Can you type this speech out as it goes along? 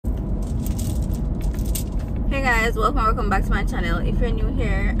guys, welcome back to my channel. If you're new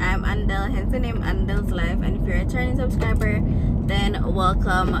here, I'm Andel, hence the name Andel's Life, and if you're a returning subscriber, then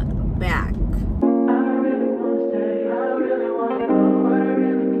welcome back.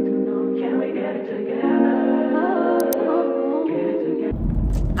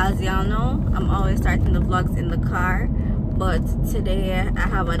 As y'all know, I'm always starting the vlogs in the car, but today I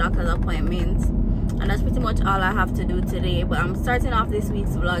have a doctor's appointment and that's pretty much all I have to do today. But I'm starting off this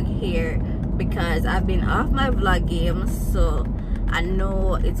week's vlog here because I've been off my vlog game, so I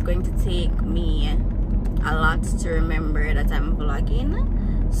know it's going to take me a lot to remember that I'm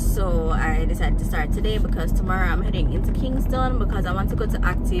vlogging. So I decided to start today because tomorrow I'm heading into Kingston because I want to go to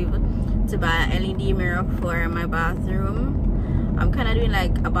Active to buy an LED mirror for my bathroom. I'm kind of doing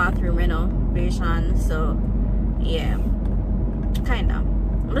like a bathroom renovation, so yeah, kinda.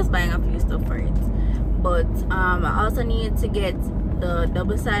 I'm just buying a few stuff for it. But I also need to get the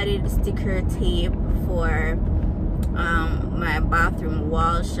double-sided sticker tape for my bathroom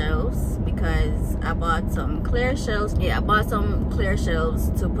wall shelves because I bought some clear shelves. Yeah, I bought some clear shelves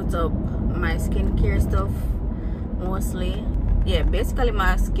to put up my skincare stuff mostly. Yeah, basically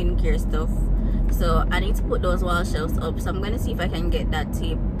my skincare stuff. So I need to put those wall shelves up. So I'm gonna see if I can get that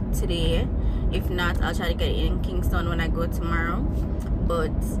tape today. If not, I'll try to get it in Kingston when I go tomorrow.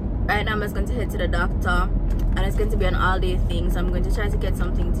 But right now I'm just going to head to the doctor, and it's going to be an all-day thing, so I'm going to try to get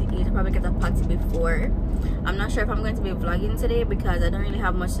something to eat. I'll probably get a patty before. I'm not sure if I'm going to be vlogging today because I don't really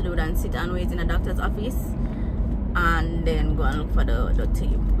have much to do than sit and wait in the doctor's office and then go and look for the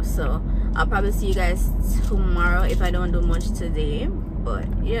tape. So I'll probably see you guys tomorrow if I don't do much today. But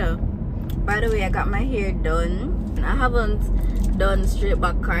yeah, by the way, I got my hair done. I haven't done straight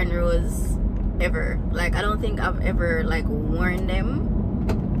back cornrows ever. Like, I don't think I've ever like worn them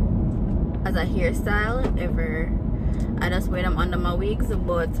as a hairstyle ever. I just wear them under my wigs,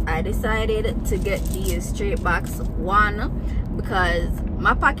 but I decided to get these straight backs. One, because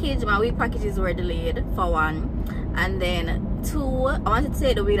my wig packages were delayed, for one, and then two, I wanted to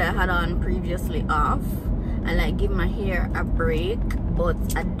take the wig that I had on previously off and like give my hair a break, but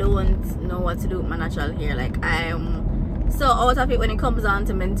I don't know what to do with my natural hair. Like, I'm so out of it when it comes on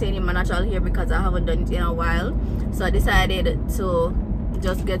to maintaining my natural hair because I haven't done it in a while. So I decided to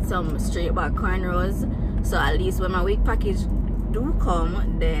just get some straight back cornrows, so at least when my wig package do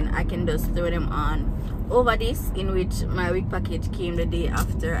come, then I can just throw them on over this, in which my wig package came the day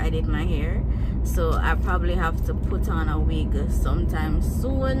after I did my hair. So I probably have to put on a wig sometime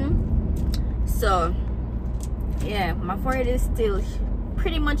soon. So yeah, my forehead is still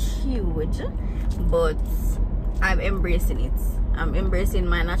pretty much huge, but I'm embracing it. I'm embracing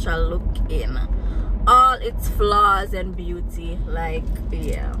my natural look in all its flaws and beauty. Like,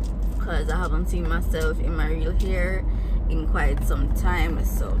 yeah, because I haven't seen myself in my real hair in quite some time,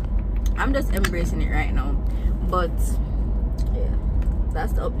 so I'm just embracing it right now. But yeah,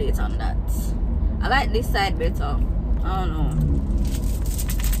 that's the update on that. I like this side better. I don't know,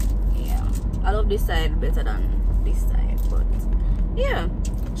 yeah, I love this side better than this side. But yeah,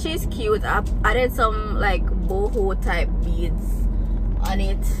 she's cute. I added some like boho type beads on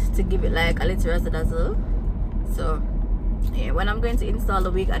it to give it like a little razzle dazzle. So yeah, when I'm going to install the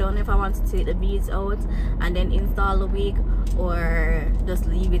wig, I don't know if I want to take the beads out and then install the wig, or just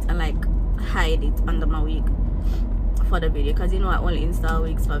leave it and like hide it under my wig for the video, because you know I only install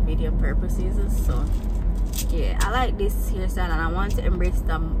wigs for video purposes. So yeah, I like this hairstyle and I want to embrace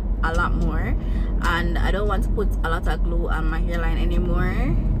them a lot more, and I don't want to put a lot of glue on my hairline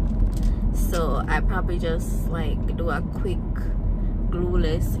anymore. So I probably just like do a quick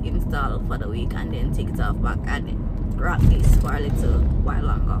glueless install for the week and then take it off back and rock this for a little while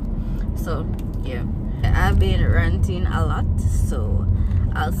longer. So yeah, I've been ranting a lot, so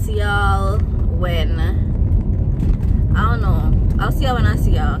I'll see y'all when, I don't know, I'll see y'all when I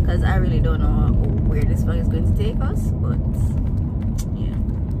see y'all, because I really don't know where this vlog is going to take us. But yeah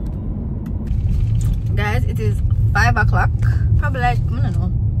guys, it is 5 o'clock, probably like, I don't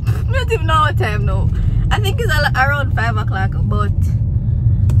know, I don't even know what time now. I think it's around 5 o'clock, but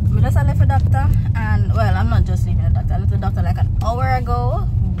I just left the doctor, and well, I'm not just leaving the doctor, I left the doctor like an hour ago.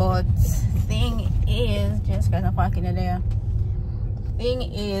 But thing is, just guys are parking in there. Thing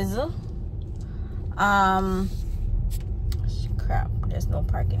is, crap, there's no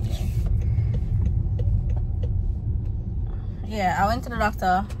parking here. Yeah, I went to the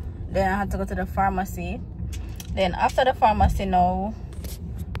doctor, then I had to go to the pharmacy. Then after the pharmacy, now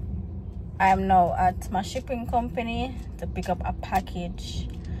I am now at my shipping company to pick up a package.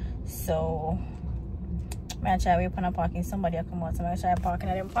 So I'm gonna try to wait on a parking, somebody will come out, so I'm gonna try parking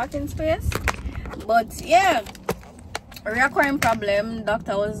at them parking space. But yeah, recurring problem.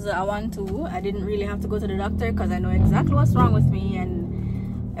 Doctor was a 1-2. I didn't really have to go to the doctor because I know exactly what's wrong with me,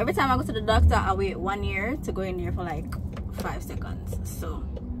 and every time I go to the doctor I wait 1 year to go in there for like 5 seconds. So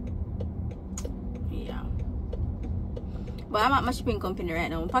yeah, but I'm at my shipping company right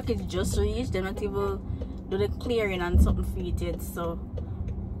now. My package just reached. They're not even do the clearing and something fitted, so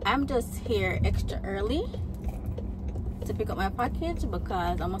I'm just here extra early to pick up my package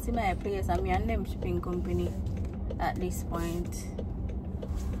because I must see my place and me and them shipping company at this point.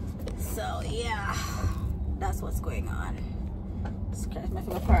 So yeah, that's what's going on. Scratch my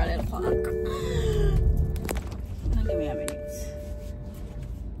finger for a little park. Now give me a minute.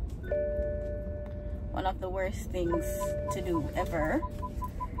 One of the worst things to do ever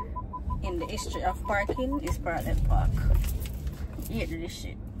in the history of parking is parallel park. You hate this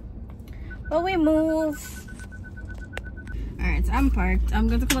shit. But we move. Alright, so I'm parked. I'm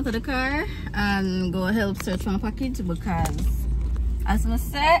going to come out of the car and go help search for my package because, as I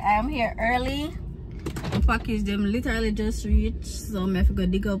said, I am here early. The package them literally just reached, so I have to go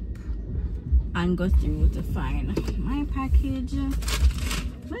dig up and go through to find my package.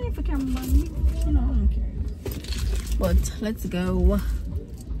 Not if I can money, you know, I don't care. But let's go.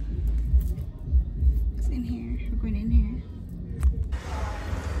 It's in here. We're going in here.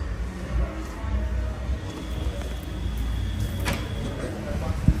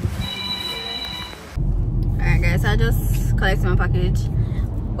 Guys, I just collected my package,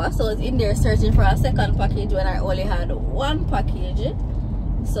 but so I was in there searching for a second package when I only had one package.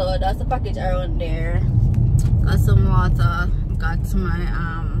 So that's the package around there. Got some water, got my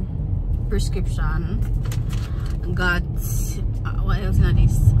prescription, got what else in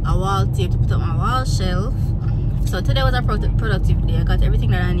this, a wall tape to put up my wall shelf. So today was a productive day. I got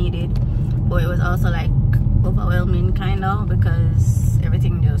everything that I needed, but it was also like overwhelming kind of because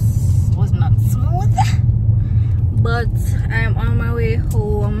everything just was not smooth. But I'm on my way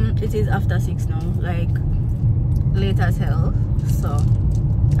home. It is after 6 now, like late as hell. So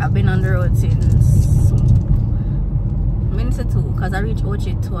I've been on the road since minutes to 2 because I reached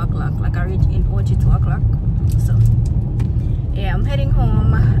Ochi 2 o'clock. Like I reached in Ochi 2 o'clock. So yeah, I'm heading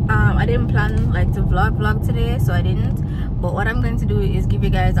home. I didn't plan like to vlog today, so I didn't. But what I'm going to do is give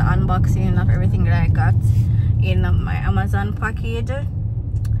you guys an unboxing of everything that I got in my Amazon package.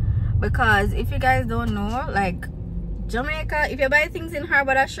 Because if you guys don't know, like Jamaica, if you buy things in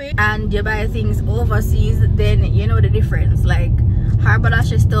haberdashery and you buy things overseas, then you know the difference. Like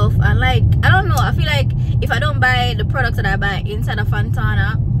haberdashery stuff and like, I don't know, I feel like if I don't buy the products that I buy inside of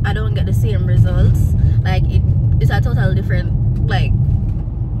Fontana, I don't get the same results. Like it's a total different, like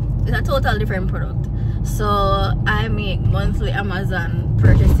it's a total different product. So I make monthly Amazon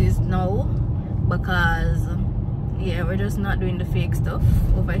purchases now because yeah, we're just not doing the fake stuff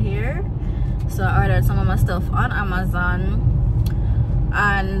over here. So I ordered some of my stuff on Amazon,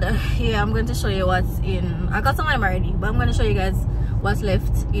 and yeah, I'm going to show you what's in. I got some of them already, but I'm going to show you guys what's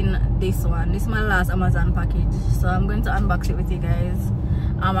left in this one. This is my last Amazon package, so I'm going to unbox it with you guys.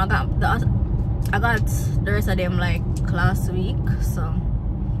 I got the rest of them like last week, so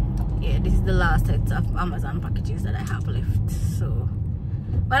yeah, this is the last set of Amazon packages that I have left. So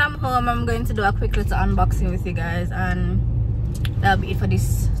when I'm home, I'm going to do a quick little unboxing with you guys, and that'll be it for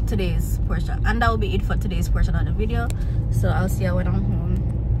today's portion, and that will be it for today's portion of the video. So I'll see you when I'm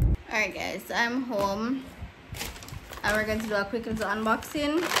home. Alright guys, so I'm home and we're going to do a quick little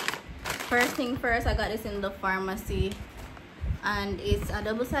unboxing. First thing first, I got this in the pharmacy, and it's a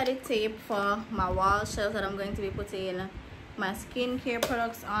double-sided tape for my wall shelf that I'm going to be putting my skincare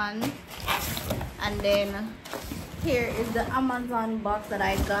products on. And then here is the Amazon box that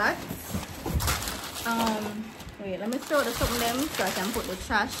I got. Wait, let me throw the something them so I can put the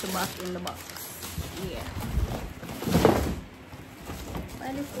trash back in the box. Yeah.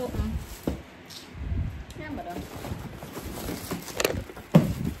 Why this open? Yeah, but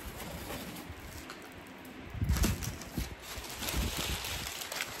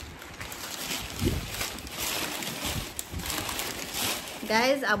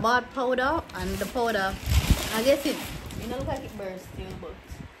guys, I bought powder, and the powder, I guess it, you know, look like it burst still, but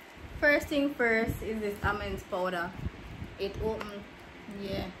first thing first is this almond powder. It opened,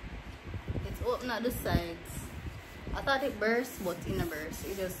 yeah, it's open at the sides. I thought it burst, but it didn't burst,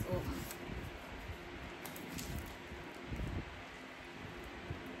 it just opened.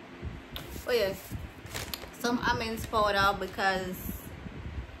 Oh yes, some almond powder because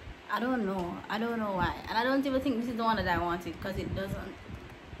I don't know why, and I don't even think this is the one that I wanted because it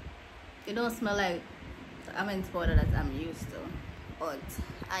don't smell like the almond powder that I'm used to. But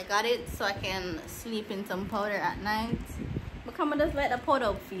I got it so I can sleep in some powder at night, because I just like the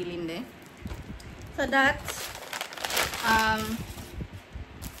powder feeling there. So that,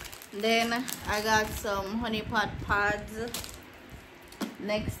 Then I got some honey pot pads.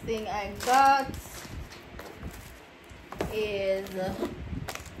 Next thing I got is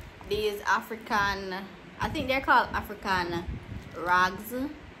these African, I think they're called African rags,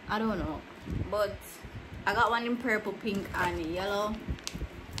 I don't know, but I got one in purple, pink and yellow,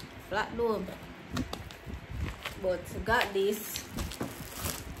 black though, but got this.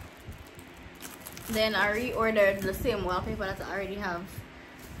 Then I reordered the same wallpaper that I already have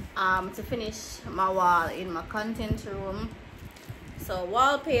to finish my wall in my content room. So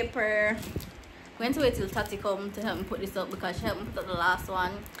wallpaper, I'm going to wait till Tati come to help me put this up because she helped me put up the last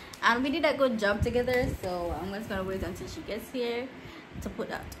one and we did a good job together, so I'm just gonna wait until she gets here to put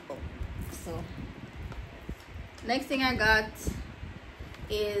that up. So next thing I got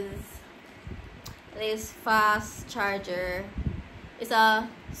is this fast charger. It's a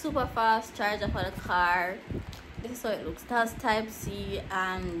super fast charger for the car. This is how it looks. It has type C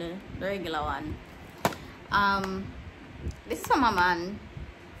and the regular one. This is for my man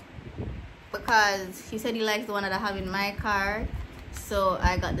because he said he likes the one that I have in my car, so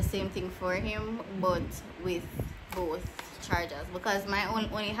I got the same thing for him but with both chargers because my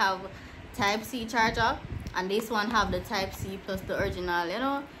only have type C charger and this one have the type C plus the original, you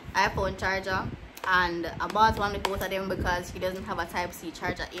know, iPhone charger. And I bought one with both of them because he doesn't have a type C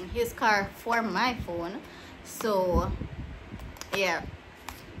charger in his car for my phone. So yeah,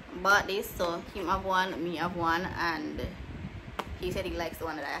 bought this, so him have one, me have one, and he said he likes the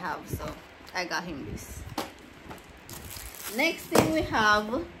one that I have, so I got him this. Next thing we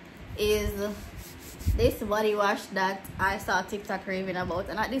have is this body wash that I saw TikTok raving about,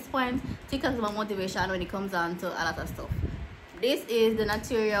 and at this point TikTok is my motivation when it comes down to a lot of stuff. This is the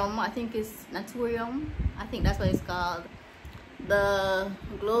Naturium, I think it's Naturium, I think that's what it's called, the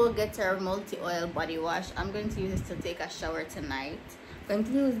Glow Getter Multi Oil Body Wash. I'm going to use this to take a shower tonight. I'm going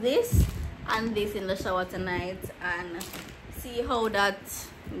to use this and this in the shower tonight and see how that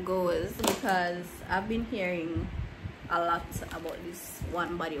goes because I've been hearing a lot about this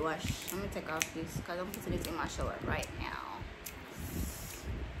one body wash. Let me take off this because I'm putting it in my shower right now.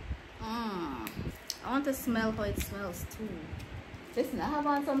 I want to smell how it smells too. Listen, I have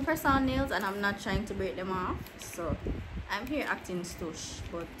on some press-on nails and I'm not trying to break them off, so I'm here acting stush,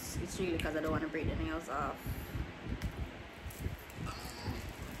 but it's really because I don't want to break the nails off.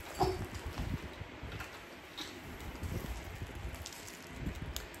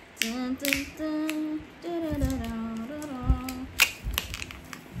 Dun, dun, dun, da, da, da, da, da, da.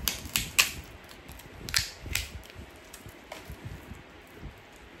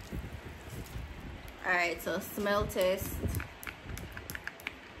 Alright, so smell test.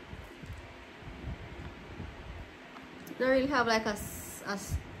 Don't really have like a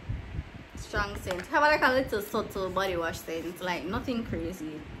strong scent. Have like a little subtle body wash scent, like nothing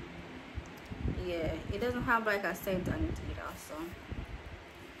crazy. Yeah, it doesn't have like a scent on it either. So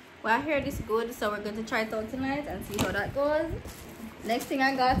well, I hear this good, so we're going to try it out tonight and see how that goes. Next thing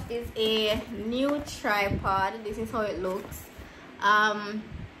I got is a new tripod. This is how it looks.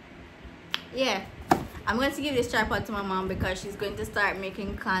 Yeah, I'm going to give this tripod to my mom because she's going to start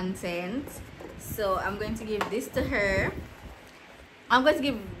making content. So I'm going to give this to her. I'm going to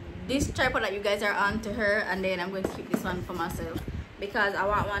give this tripod that you guys are on to her, and then I'm going to keep this one for myself because I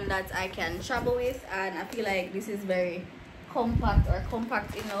want one that I can travel with, and I feel like this is very compact or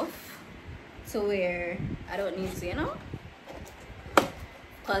compact enough to where I don't need to, you know,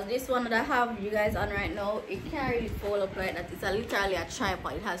 because this one that I have you guys on right now, it can't really fold up like that. It's literally a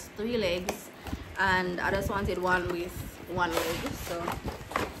tripod. It has 3 legs and I just wanted one with 1 leg, so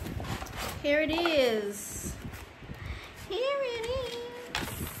here it is. Here it is.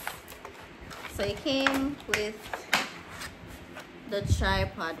 So it came with the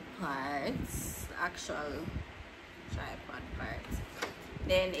tripod parts, actual tripod parts.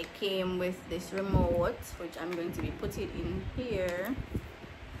 Then it came with this remote, which I'm going to be putting in here.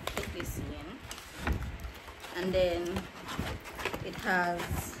 Put this in. And then it has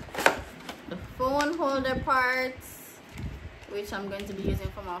the phone holder parts, which I'm going to be using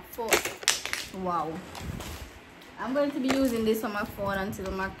for my phone. Wow, I'm going to be using this on my phone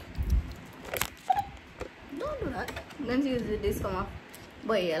until my don't do that. I'm going to use this for my,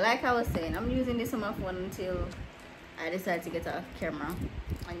 but yeah, like I was saying, I'm using this on my phone until I decide to get a camera,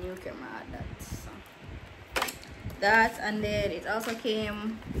 a new camera at that. So that, and then it also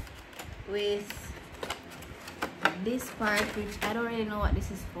came with this part, which I don't really know what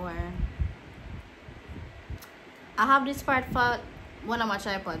this is for. I have this part for one of my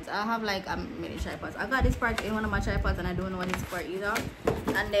tripods. I have like many tripods. I got this part in one of my tripods and I don't know what it's for either.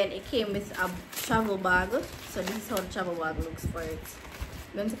 And then it came with a travel bag. So this is how the travel bag looks for it.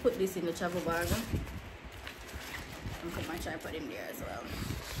 I'm going to put this in the travel bag and put my tripod in there as well.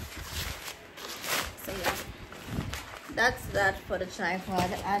 So yeah, that's that for the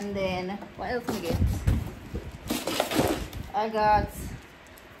tripod. And then what else did I get? I got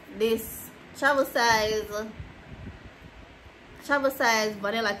this travel size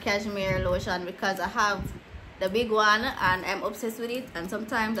vanilla cashmere lotion because I have the big one and I'm obsessed with it, and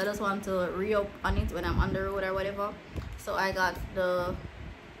sometimes I just want to re-up on it when I'm on the road or whatever. So I got the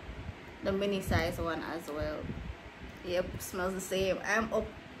mini size one as well. Yep, smells the same.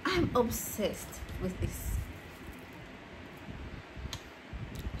 I'm obsessed with this.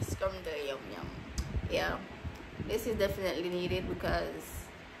 Scrum the yum yum. Yeah, this is definitely needed because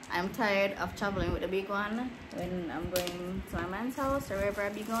I'm tired of traveling with the big one when I'm going to my man's house or wherever I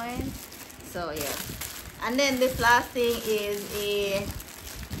be going. So yeah. And then this last thing is a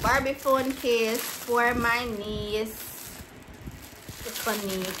Barbie phone case for my niece. It's for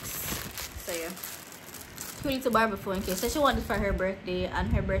niece. So yeah. Cute little Barbie phone case. So she wanted it for her birthday,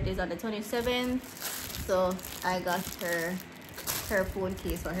 and her birthday is on the 27th. So I got her phone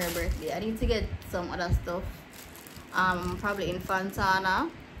case for her birthday. I need to get some other stuff. Probably in Fontana.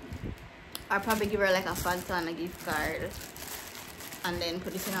 I'll probably give her like a Fontana gift card and then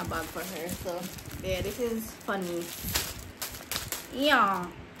put this in a bag for her. So yeah, this is funny. Yeah,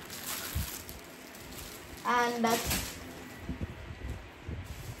 and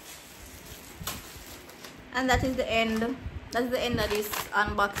that is the end. That's the end of this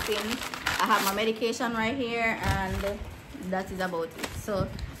unboxing. I have my medication right here, and that is about it. So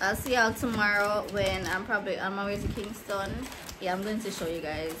I'll see y'all tomorrow when I'm probably on my way to Kingston. Yeah, I'm going to show you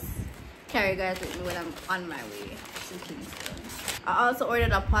guys, carry you guys with me when I'm on my way to Kingston. I also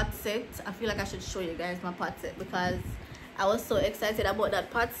ordered a pot set. I feel like I should show you guys my pot set because I was so excited about that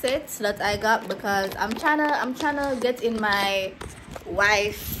pot set that I got, because I'm trying to get in my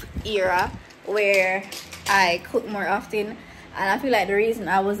wife era where I cook more often. And I feel like the reason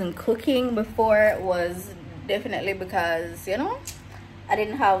I wasn't cooking before was definitely because, you know, I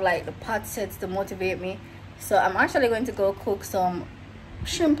didn't have like the pot sets to motivate me. So I'm actually going to go cook some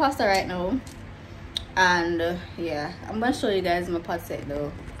shrimp pasta right now, and yeah, I'm gonna show you guys my pot set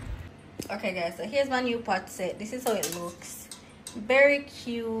though. Okay guys, so here's my new pot set. This is how it looks. Very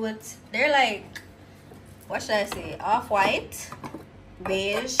cute. They're like, what should I say, off-white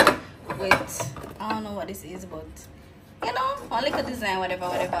beige with, I don't know what this is, but you know, I like a design, whatever,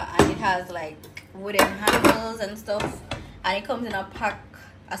 and it has like wooden handles and stuff, and it comes in a pack,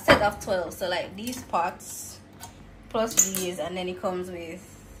 a set of 12. So like these pots plus these, and then it comes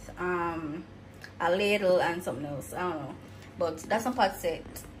with a ladle and something else. I don't know, but that's a pot set.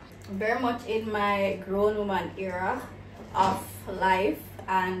 Very much in my grown woman era of life,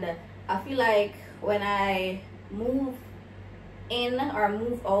 and I feel like when I move in or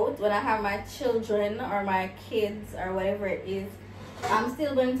move out, when I have my children or my kids or whatever it is, I'm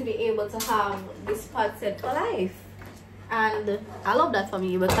still going to be able to have this pot set for life. And I love that for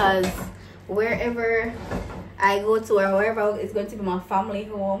me, because wherever I go to or wherever it's going to be my family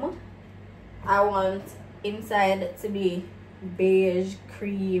home, I want inside to be beige,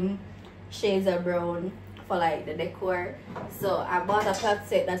 cream, shades of brown for like the decor. So I bought a pot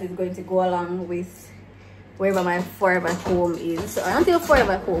set that is going to go along with wherever my forever home is. So not until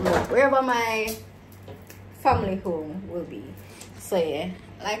forever home, but wherever my family home will be. So yeah,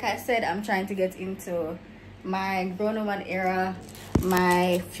 like I said, I'm trying to get into my grown woman era,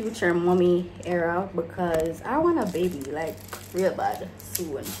 my future mommy era, because I want a baby like real bad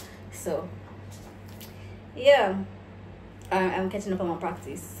soon. So yeah, I'm catching up on my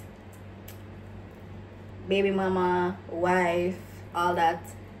practice. Baby mama, wife, all that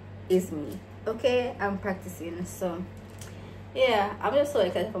is me. Okay, I'm practicing. So yeah, I'm just so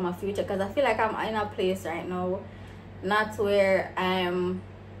excited for my future, because I feel like I'm in a place right now, not where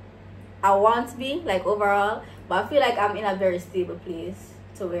I want to be like overall, but I feel like I'm in a very stable place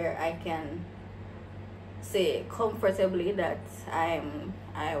to where I can say comfortably that I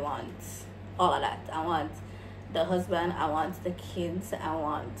want all of that. I want the husband, I want the kids, I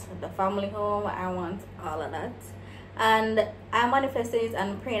want the family home, I want all of that, and I'm manifesting it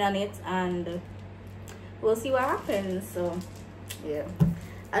and praying on it, and we'll see what happens. So yeah,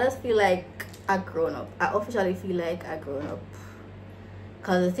 I just feel like a grown up. I officially feel like a grown up,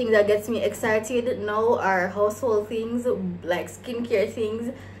 because the things that gets me excited now are household things, like skincare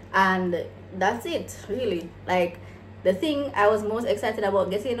things, and that's it really. Like the thing I was most excited about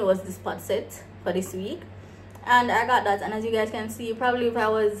getting was this pot set for this week, and I got that. And as you guys can see, probably if I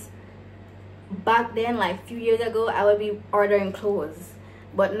was back then, like a few years ago, I would be ordering clothes,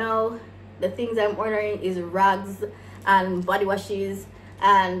 but now the things I'm ordering is rags and body washes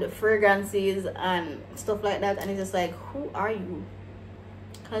and fragrances and stuff like that. And it's just like, who are you?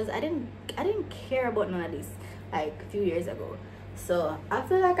 Because I didn't care about none of this like a few years ago. So I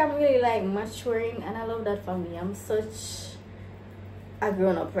feel like I'm really like maturing, and I love that for me. I'm such a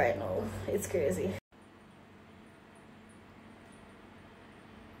grown up right now. It's crazy.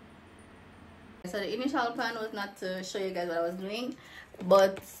 So the initial plan was not to show you guys what I was doing,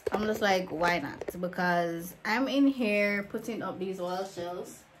 but I'm just like, why not? Because I'm in here putting up these wall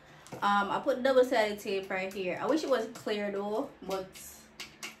shelves. I put double-sided tape right here. I wish it was clear though, but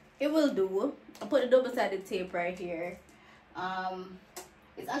it will do. I put the double-sided tape right here.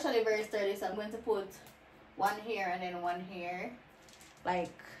 It's actually very sturdy, so I'm going to put one here and then one here,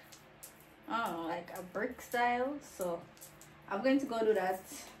 like, I don't know, like a brick style. So I'm going to go do that.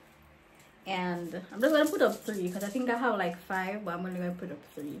 And I'm just gonna put up 3 because I think I have like 5, but I'm only gonna put up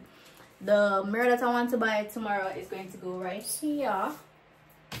 3. The mirror that I want to buy tomorrow is going to go right here,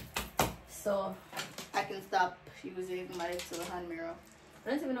 so I can stop using my little hand mirror. I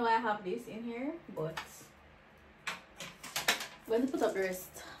don't even know why I have this in here, but I'm going to put up the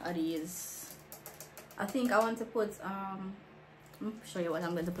rest of these. I think I want to put let me show you what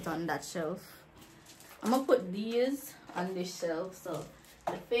I'm going to put on that shelf. I'm gonna put these on this shelf. So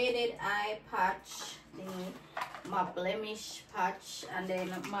the faded eye patch thingy, my blemish patch, and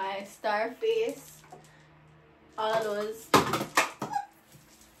then my star face, all of those.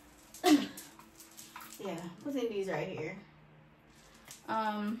 Yeah, putting these right here.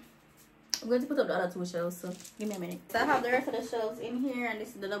 I'm going to put up the other 2 shelves, so give me a minute. So I have the rest of the shelves in here, and this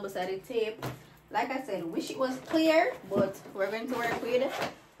is the double-sided tape. Like I said, wish it was clear, but we're going to work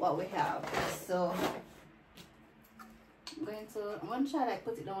with what we have. So I'm going to try like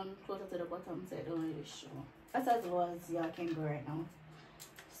put it down closer to the bottom so it don't really show. That's as low as y'all can go right now.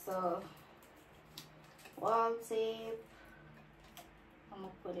 So wall tape, I'm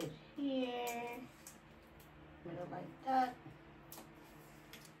gonna put it here, middle like that,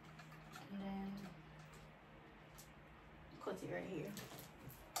 and then cut it right here.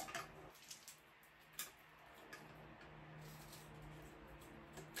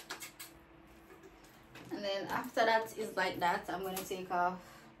 And then after that is like that. I'm going to take off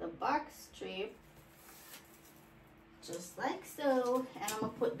the back strip just like so, and I'm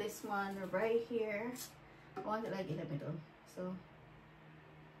gonna put this one right here. I want it like in the middle, so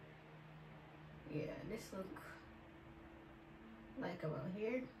yeah, this look like about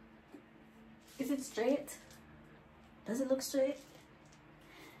here. Is it straight? Does it look straight?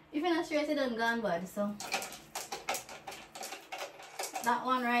 If it's not straight, it done gone bad. So that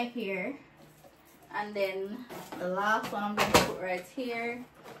one right here. And then the last one I'm going to put right here.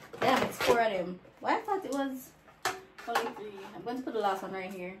 Damn, it's 4 of them. Why I thought it was only 3. I'm going to put the last one right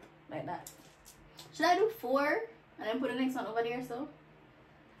here, like that. Should I do 4 and then put the next one over there? So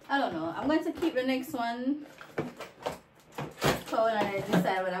I don't know. I'm going to keep the next one for when I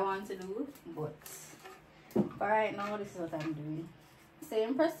decide what I want to do. But for right now, this is what I'm doing.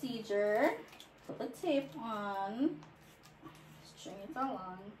 Same procedure. Put the tape on. String it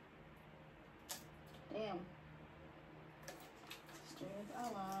along. Damn. String it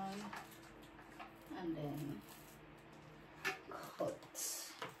along. And then cut.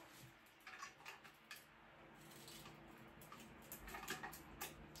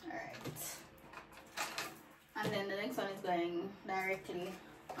 Alright. And then the next one is going directly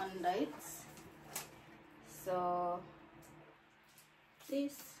under it. So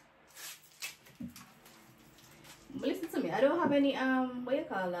this. But listen to me, I don't have any what you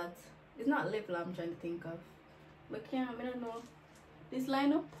call that? It's not lip I'm trying to think of. But I don't know. This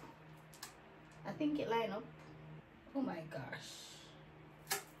line up? I think it line up. Oh my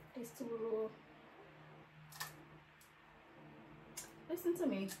gosh. It's too low. Listen to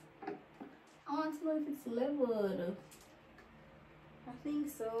me. I want to know if it's leveled. I think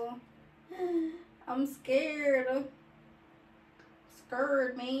so. I'm scared.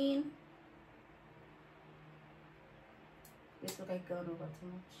 Scared, man. This looks like going over too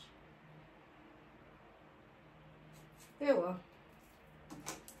much. There we go.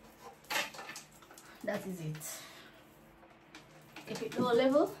 That is it. If it don't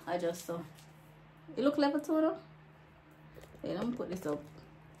level, adjust so. It look level too now? Then I'm gonna put this up.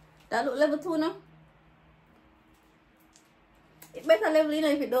 That look level too now? It better level, you know,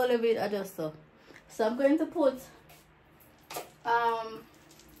 if it don't level, it adjust so. So I'm going to put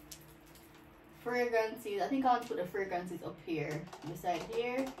fragrances. I think I want to put the fragrances up here, beside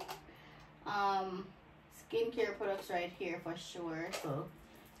here. skincare products right here for sure, so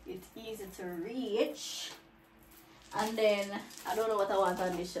it's easy to reach. And then I don't know what I want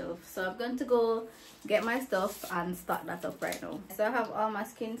on the shelf, so I'm going to go get my stuff and start that up right now. So I have all my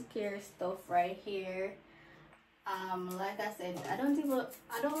skincare stuff right here. Like I said, I don't want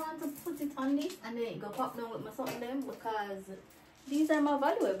to put it on this and then it go pop down with my something them, because these are my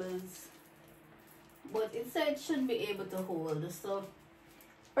valuables, but it said it should be able to hold. So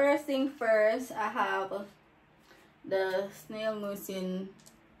first thing first, I have the snail mucin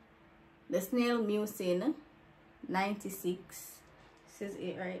 96. This is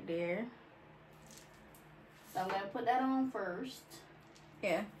it right there. So I'm gonna put that on first.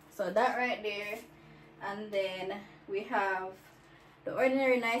 Yeah, so that right there. And then we have the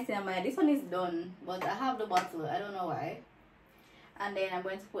ordinary niacinamide. This one is done, but I have the bottle, I don't know why. And then I'm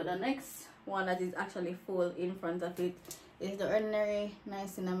going to put the next one that is actually full in front of it. Is the ordinary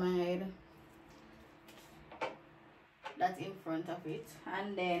niacinamide that's in front of it.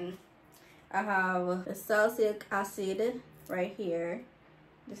 And then I have the salicylic acid right here.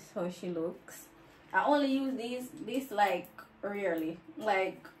 This is how she looks. I only use this like rarely,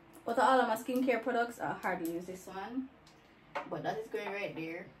 like, but all of my skincare products I hardly use this one, but that is going right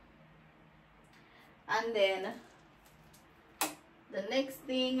there. And then the next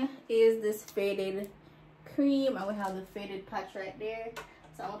thing is this faded cream, and we have the faded patch right there.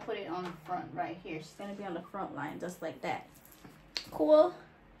 So I'm gonna put it on the front right here. She's gonna be on the front line just like that. Cool.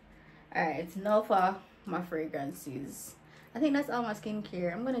 All right, now for my fragrances. I think that's all my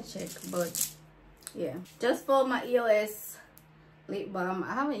skincare. I'm gonna check, but yeah, just for my EOS lip balm.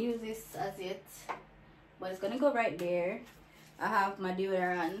 I haven't used this as yet, but it's gonna go right there. I have my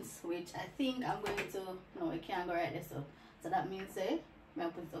deodorants, which I think I'm going to, no, it can't go right there, so that means I'm gonna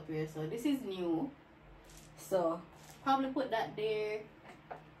put it up here. So this is new, so probably put that there,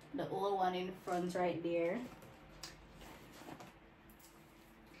 the old one in front right there.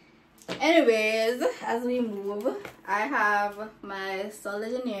 Anyways, as we move, I have my Sol de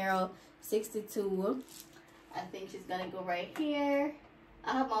Janeiro 62. I think she's gonna go right here.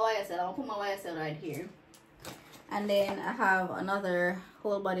 I have my YSL. I'll put my YSL right here. And then I have another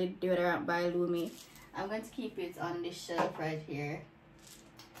whole body deodorant by Lumi. I'm going to keep it on this shelf right here.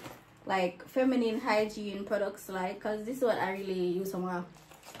 Like feminine hygiene products, like, because this is what I really use for my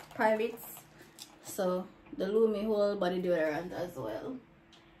privates. So the Lumi whole body deodorant as well.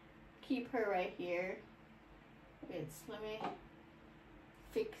 Keep her right here. Wait, let me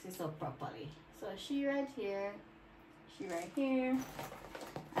fix this up properly. So she right here, she right here.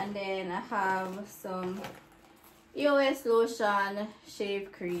 And then I have some EOS lotion,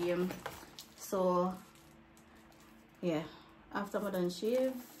 shave cream. So yeah, after I'm done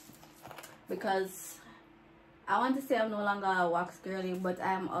shave, because I want to say I'm no longer a wax girly, but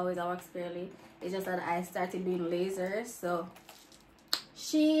I am always a wax girly. It's just that I started doing lasers, so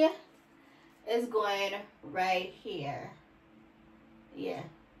she is going right here. Yeah,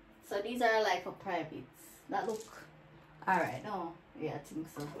 so these are like for privates that look all right. No, yeah, I think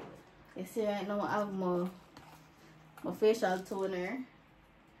so. You see right now I have my facial toner.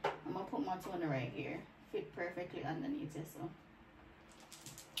 I'm gonna put my toner right here, fit perfectly underneath it. So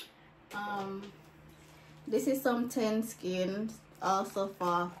this is some 10 skin, also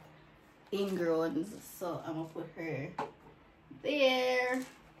for ingrowns, so I'm gonna put her there.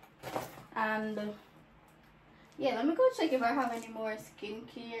 And yeah, let me go check if I have any more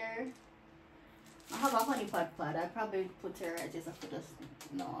skincare. I have a honey pot pad. I probably put her right just after this.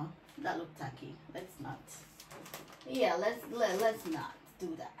 No, that looked tacky. Let's not. Yeah, let's not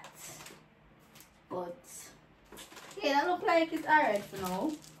do that. But yeah, that look like it's alright for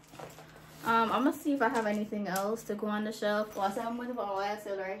now. I'm gonna see if I have anything else to go on the shelf. Also, I'm going to put my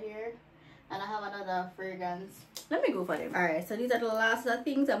YSL right here, and I have another fragrance. Let me go for them. Alright, so these are the last of the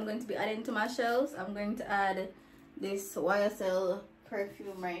things I'm going to be adding to my shelves. I'm going to add this YSL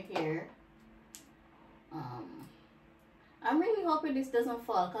perfume right here. I'm really hoping this doesn't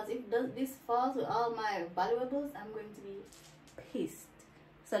fall, because if this falls with all my valuables, I'm going to be pissed.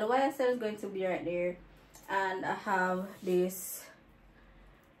 So the YSL is going to be right there, and I have this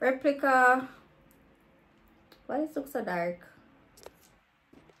replica. Why does it look so dark?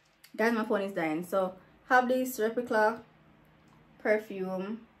 Guys, my phone is dying. So have this replica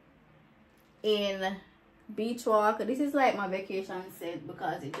perfume in Beach Walk. This is like my vacation scent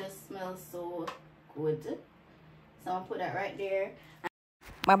because it just smells so good. So I'm gonna put that right there.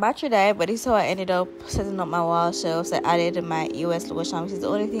 My battery died, but this is how I ended up setting up my wall shelves. I added my EOS lotion, which is the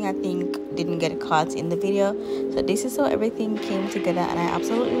only thing I think didn't get caught in the video. So this is how everything came together, and I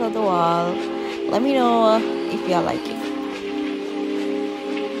absolutely love the wall. Let me know if y'all like it.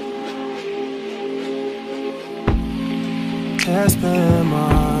 It's been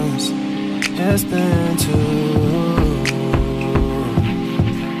months, it's been two.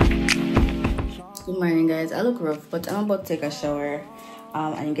 Good morning, guys. I look rough, but I'm about to take a shower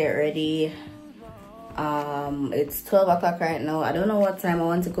and get ready. It's 12 o'clock right now. I don't know what time I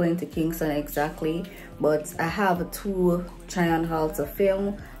want to go into Kingston exactly, but I have 2 try-on hauls to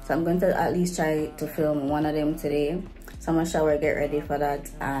film, so I'm going to at least try to film one of them today. So I'm gonna shower, get ready for that,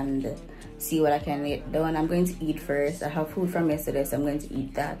 and see what I can get done. I'm going to eat first. I have food from yesterday, so I'm going to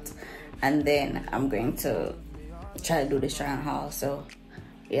eat that, and then I'm going to try to do this try-on haul. So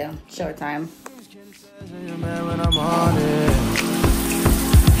yeah, shower time.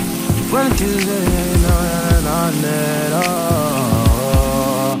 When Tuesday ain't no on it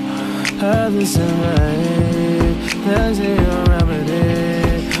all. Have this in mind, let's see your remedy.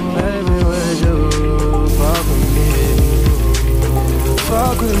 Baby, would you fuck with me?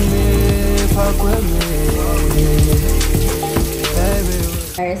 Fuck with me, fuck with me. Baby.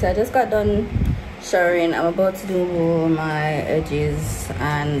 Alright, so I just got done showering. I'm about to do my edges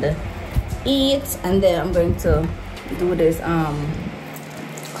and eat, and then I'm going to do this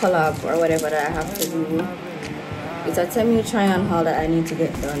collab or whatever that I have to do. It's a 10-minute try-on haul that I need to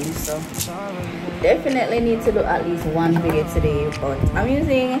get done, so definitely need to do at least one video today. But I'm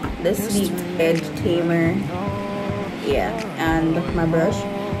using the Sleek Edge Tamer, yeah, and my brush.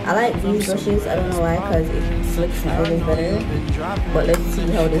 I like these brushes. I don't know why, because it slicks my edges better. But let's see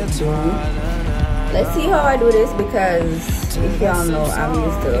how this do. Let's see how I do this, because if y'all know, I'm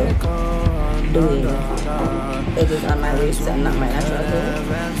used to doing edges on my waist and not my natural hair.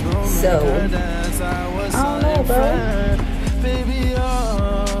 So I don't know, bro. Baby,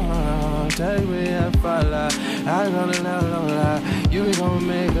 oh, take me and follow. I gonna lie, you be gonna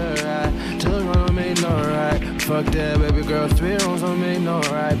make it right. 2 gonna make no right. Fuck that, baby girl. 3 wrongs don't make no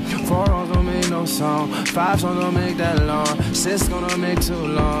right. 4 wrongs don't make no song. 5 songs don't make that long. 6 gonna make too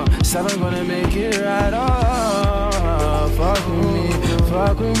long. 7 gonna make it right. Oh, fuck with me,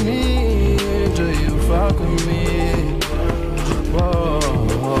 fuck with me. Do you fuck with me?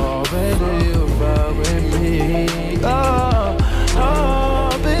 Whoa, baby, you fuck with me. Oh, oh,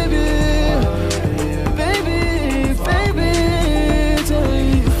 baby, baby, baby, do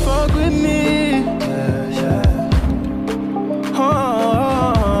you fuck with me? Oh,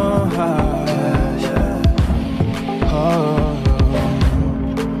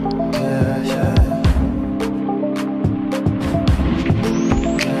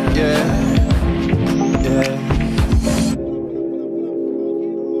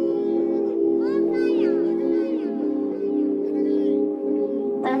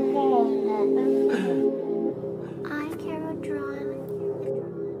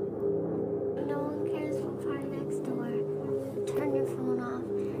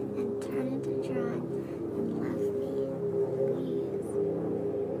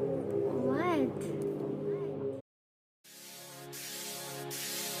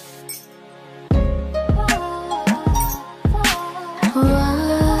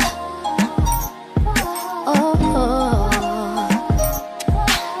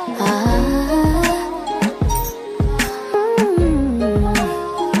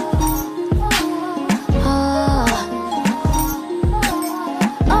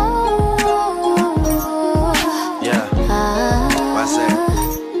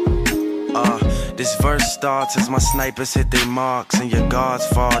 starts as my snipers hit their marks and your guards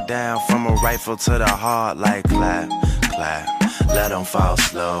fall down from a rifle to the heart like clap, clap. Let them fall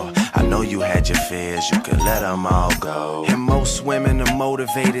slow. I know you had your fears, you could let them all go. And most women are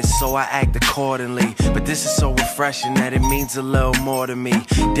motivated, so I act accordingly. But this is so refreshing that it means a little more to me.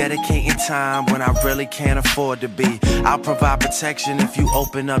 Dedicating time when I really can't afford to be. I'll provide protection if you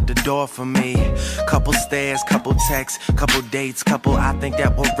open up the door for me. Couple stares, couple texts, couple dates, couple I think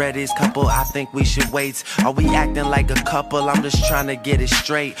that we're ready, couple I think we should wait. Are we acting like a couple? I'm just trying to get it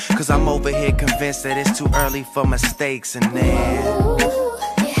straight, cause I'm over here convinced that it's too early for mistakes. And then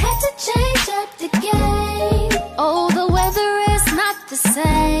you had to change up the game. Oh, the weather is not the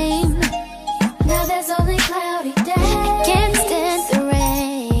same. Now there's only cloudy days. I can't stand the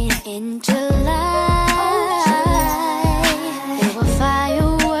rain in July. There were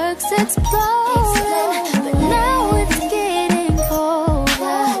fireworks exploding, but now it's getting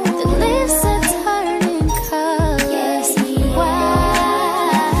colder. The leaves are turning colors. Why?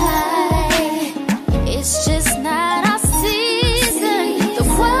 It's just not our season. The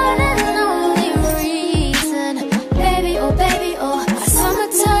one and only reason. Baby, oh, our summer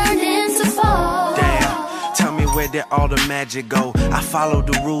turned into fall. damn, tell me where did all the magic go? I followed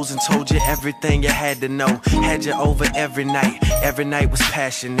the rules and told you everything you had to know. Had you over every night was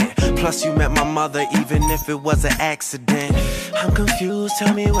passionate. Plus you met my mother even if it was an accident. I'm confused,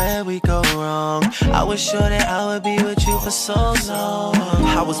 tell me where we go wrong. I was sure that I would be with you for so long.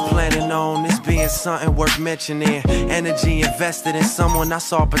 I was planning on this being something worth mentioning. Energy invested in someone I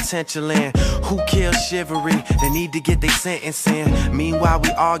saw potential in. Who killed chivalry? They need to get their sentence in. Meanwhile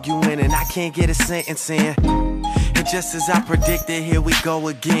we arguing and I can't get a sentence in. And just as I predicted, here we go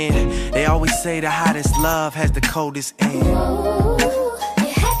again. They always say the hottest love has the coldest end. Ooh,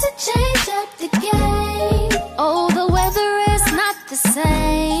 you had to change up the game. Oh, the weather is not the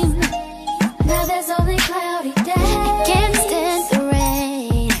same. Now there's only cloudy days. I can't stand the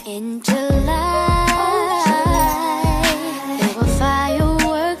rain in July. There were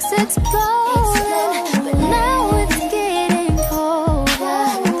fireworks exploding, but now it's getting colder.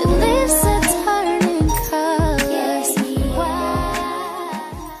 The leaves are turning colors. Why?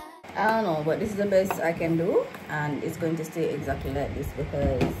 I don't know, but this is the best I can do, and it's going to stay exactly like this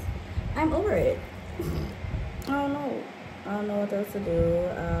because I'm over it. I don't know what else to do.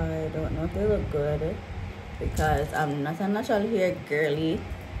 I don't know if they look good because I'm not a natural hair girly.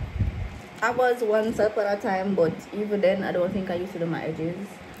 I was once upon a time, but even then I don't think I used to do my edges.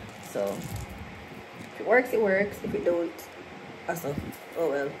 So if it works, it works. If it don't, also, oh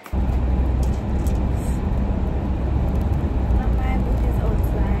well. My book is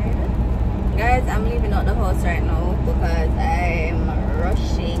outside. Guys, I'm leaving out the house right now because I'm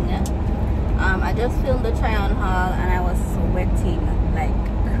rushing. I just filmed the try-on haul and I was sweating like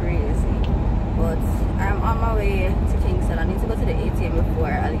crazy. But I'm on my way to Kingston. I need to go to the ATM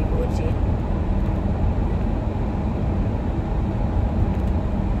before I leave Ochi.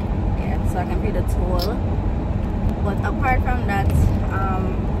 Yeah, so I can pay the toll. But apart from that,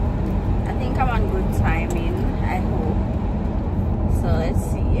 I think I'm on good timing, I hope. So let's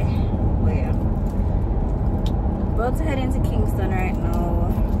see. Well, about to head into Kingston right now.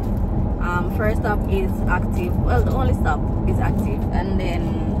 First stop is Active. Well, the only stop is Active, and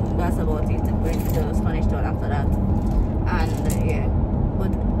then that's about it. Going to the Spanish Town after that. And yeah,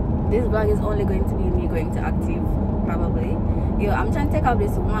 but this vlog is only going to be me going to Active, probably. Yo, I'm trying to take off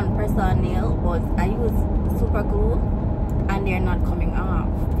this one press-on nail, but I use super glue and they're not coming off.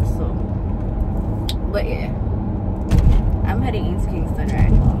 So, but yeah, I'm heading into Kingston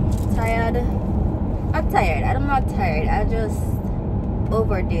right now. Tired? Not tired. I'm not tired. I just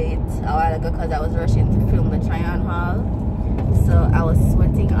overdid it a while ago because I was rushing to film the try-on haul, so I was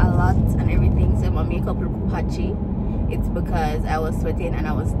sweating a lot and everything, so my makeup looked patchy. It's because I was sweating and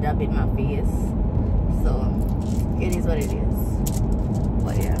I was dabbing my face, so it is what it is.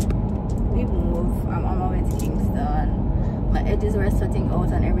 But yeah, we move. I'm on my way to Kingston. My edges were sweating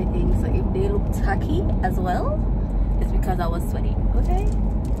out and everything, so if they look tacky as well, it's because I was sweating. Okay,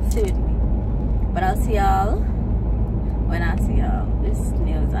 stay with me. But I'll see y'all when I see y'all. This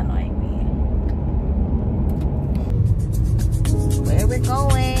nail is annoying me. Where we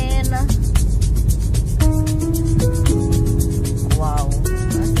going? Wow.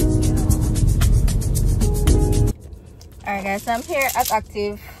 Alright guys, so I'm here at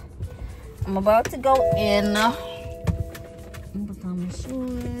Active. I'm about to go in. Put on my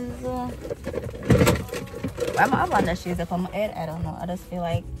shoes. I'm on the shoes up on my head. I don't know. I just feel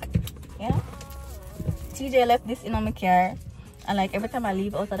like, yeah. TJ left this in on my car, and like every time I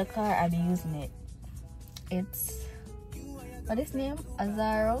leave out of the car I'll be using it. It's, what is name?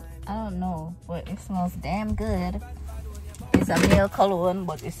 Azaro? I don't know, but it smells damn good. It's a male cologne,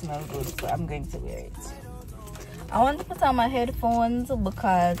 but it smells good, so I'm going to wear it. I want to put on my headphones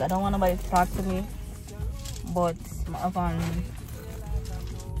because I don't want nobody to talk to me, but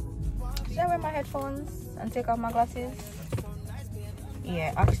should I wear my headphones and take off my glasses?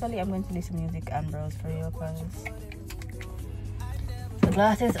 Yeah, actually I'm going to listen to music and browse for you because the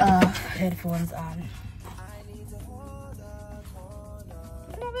glasses off, headphones on.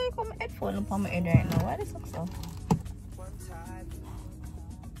 I never got my headphone up on my head right now. Why does it look so?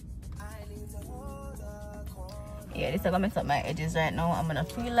 Yeah, this is gonna mess up my edges right now. I'm gonna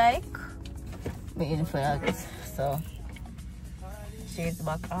feel like waiting for that. So shades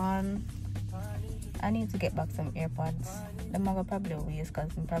back on. I need to get back some AirPods. Them are probably waste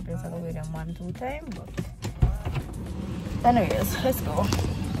because I'm probably gonna wear them 1-2 times. But anyways, let's go.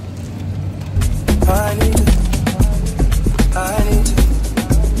 I need you.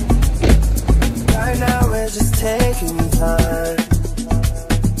 Right now we're just taking time.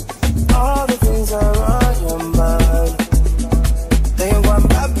 All the things are on your mind. They want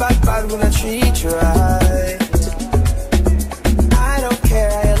bad when I treat you right. I don't care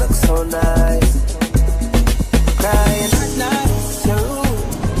how you look so nice.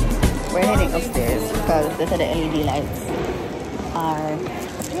 lights are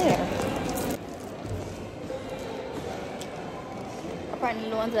here. Apparently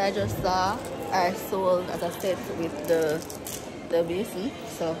the ones that I just saw are sold as a set with the basin,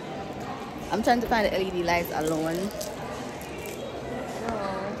 so I'm trying to find the LED lights alone. So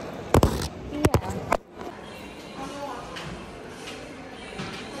yeah.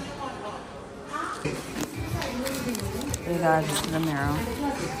 We got the mirror.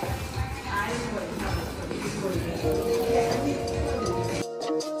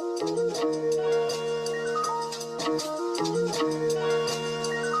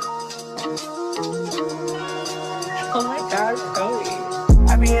 Oh my gosh, Chloe.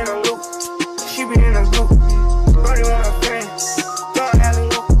 I be in a loop, she be in a group. Brody with my friend, throwing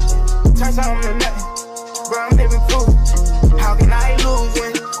alley-oop. Turn something to nothing, bro, I'm living proof. How can I lose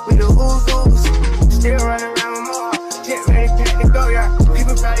when we the ooze-ooze? Still running around with more, jet ready, pack to go, yeah.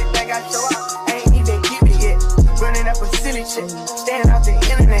 People probably think I show up, I ain't even keep it yet. Running up a silly shit, staying off the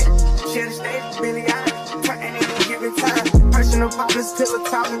internet. Should've stayed really honest, turning in and giving time. Personal problems, pillow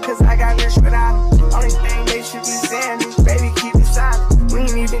talking, cause I got rich without them. Only thing they should be saying is, baby, keep it silent. We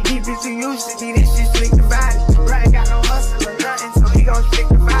ain't even deep as you used to be, this shit slick divided. Right, got no hustle or nothing, so he gon' stick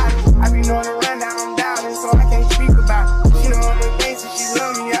divided. I be knowing the rundown, I'm down, and so I can't speak about it. She know all the things that she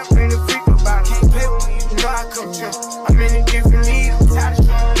love me, I bring the freak about it. Can't play with me, you know I come true. I'm in a different league, I'm tired of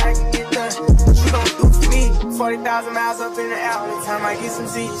showing I can get done. What you gon' do for me? 40,000 miles up in the air, every time I get some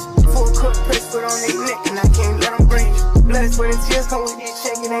Z's. Full cook press, put on their neck, and I can't let them breathe. Blood, sweat, and tears come with this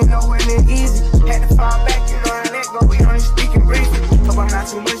check, it ain't nowhere near easy. Had to fall back, you know I let go, we only speaking briefly. Hope I'm not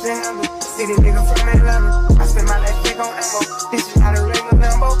too much to handle. City nigga from Atlanta, I spent my last check on ammo. This is not a regular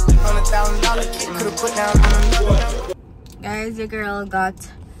Lambo. $100,000 kit, could've put down on another number. Guys, your girl got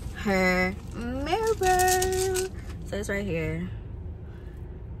her mirror. So it's right here.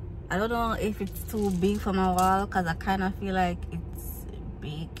 I don't know if it's too big for my wall because I kind of feel like it's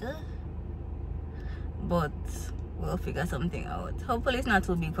big, but we'll figure something out. Hopefully it's not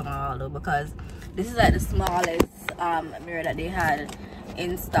too big for my wall though, because this is like the smallest mirror that they had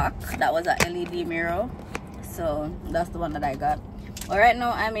in stock. That was an LED mirror, so that's the one that I got. But right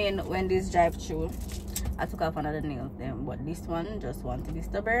now I'm in Wendy's drive-thru. I took off another nail then, but this one just wanted this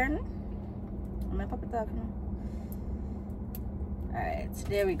to burn. Am I pop it off now? Alright,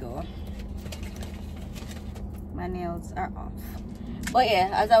 there we go. My nails are off. But yeah,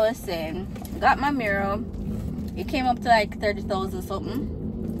 as I was saying, got my mirror. It came up to like 30,000 something.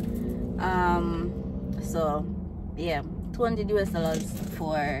 So yeah, $200 US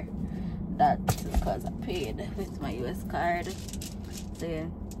for that because I paid with my US card. So yeah,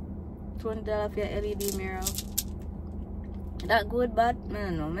 $200 for your LED mirror. That good, but I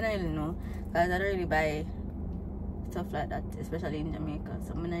don't know. I don't really know because I don't really buy stuff like that, especially in Jamaica.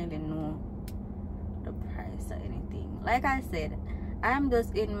 So I don't really know the price or anything. Like I said, I'm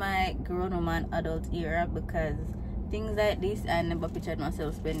just in my grown woman adult era because things like this I never pictured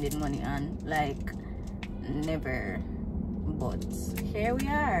myself spending money on, like never. But here we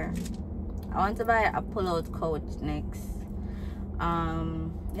are. I want to buy a pull-out couch next.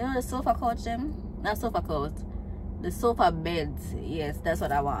 You know the sofa couch them? Not sofa couch, the sofa beds. Yes, that's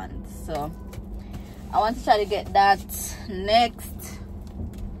what I want. So I want to try to get that next.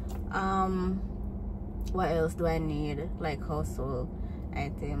 What else do I need? Like household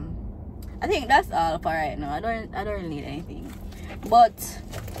item. I think that's all for right now. I don't really need anything. But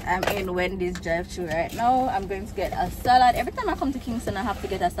I'm in Wendy's drive-thru right now. I'm going to get a salad. Every time I come to Kingston I have to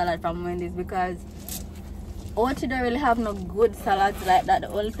get a salad from Wendy's because Ochi don't really have no good salads like that. The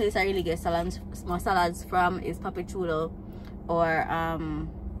only place I really get small salads from is Papi Chulo or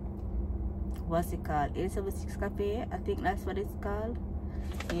what's it called? 876 Cafe, I think that's what it's called.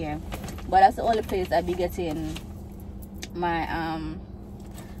 Yeah, but that's the only place I be getting my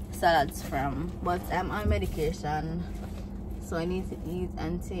salads from. But I'm on medication, so I need to eat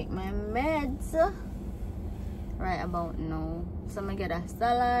and take my meds right about now. So I'm gonna get a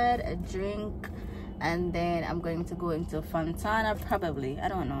salad, a drink, and then I'm going to go into Fontana probably. I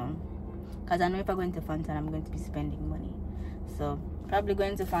don't know, because I know if I go into Fontana I'm going to be spending money. So probably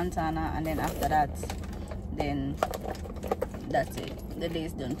going to Fontana, and then after that, then that's it. The day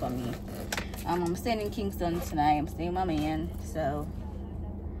is done for me. I'm staying in Kingston tonight. I'm staying with my man. So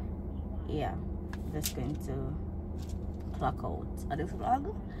yeah, just going to clock out of this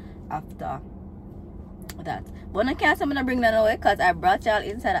vlog after that. But I can't say I'm gonna bring that away because I brought y'all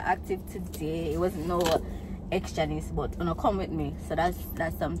inside the active today. It was no extraness, but gonna come with me. So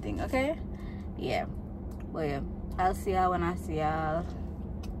that's something, okay? Yeah. But yeah, I'll see y'all when I see y'all.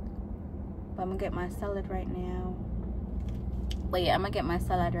 But I'm gonna get my salad right now. But yeah, I'm gonna get my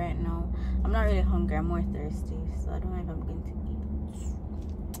salad right now. I'm not really hungry, I'm more thirsty, so I don't know if I'm going to eat.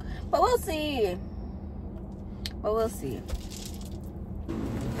 But we'll see.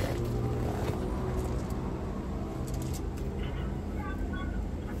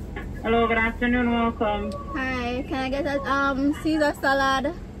 Hello, good afternoon, welcome. Hi, can I get a Caesar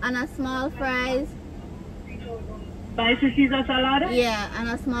salad and a small fries? Spicy Caesar salad? Yeah, and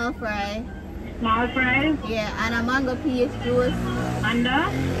a small fry. Small fries? Yeah, and a mango peach juice. And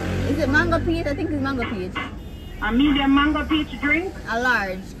is it mango peach? I think it's mango peach. a medium mango peach drink? A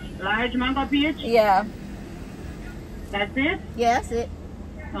large. Large mango peach? Yeah. That's it? Yeah, that's it.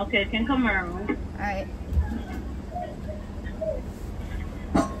 Okay, can come around. Alright.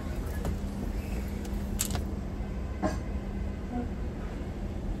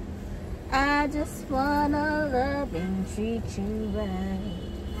 I just wanna love and treat you right.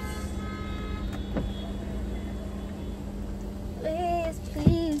 Please,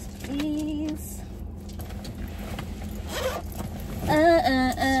 please, please.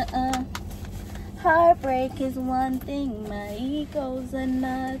 Heartbreak is one thing, my ego's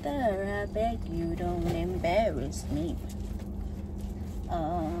another. I beg you don't embarrass me.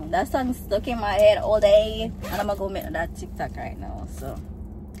 That song's stuck in my head all day, and I'm gonna go make that TikTok right now. So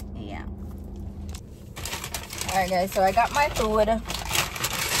yeah. Alright guys, so I got my food.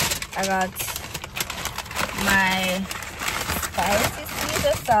 I got my spicy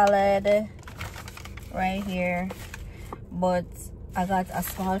Caesar salad right here, but I got a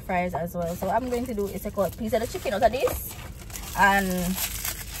small fries as well. So what I'm going to do is take out a piece of the chicken out of this and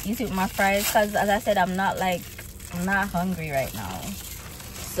use it with my fries, because as I said, I'm not hungry right now.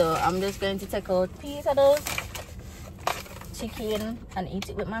 So I'm just going to take out a piece of those chicken and eat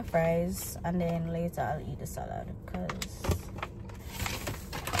it with my fries, and then later I'll eat the salad because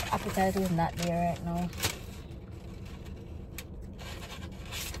appetite is not there right now.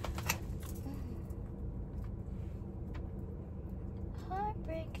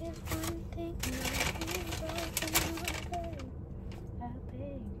 Heartbreak is one thing, I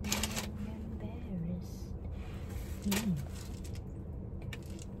beg you don't embarrass me.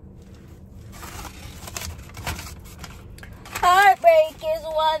 Heartbreak is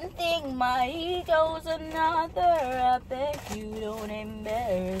one thing, my ego's another. I beg you don't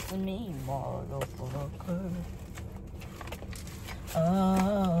embarrass me, motherfucker.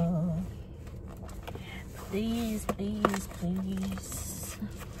 Oh, please, please, please.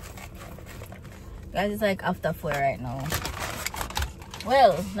 Guys, it's like after 4 right now.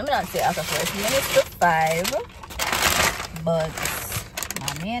 Well, let me not say after 4. It's minutes to 5. But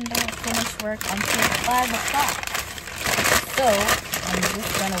my man don't finish work until 5 o'clock. So I'm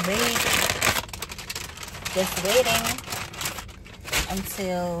just gonna wait, just waiting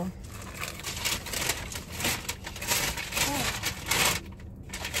until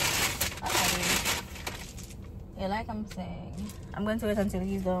yeah, like I'm saying, I'm going to wait until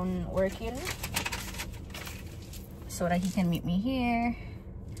he's done working so that he can meet me here.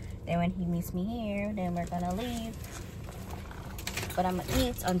 Then when he meets me here, then we're gonna leave. But I'm gonna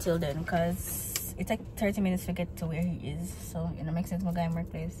eat until then because it takes 30 minutes to get to where he is. So, you know, makes sense. My guy in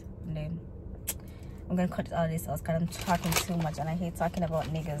workplace. And then I'm gonna cut all this out because I'm talking too much and I hate talking about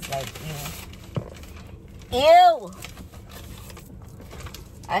niggas. Like, ew. Ew!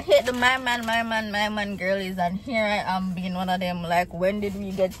 I hate the my man girlies, and here I am being one of them. Like, when did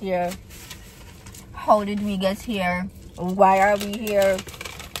we get here? How did we get here? Why are we here?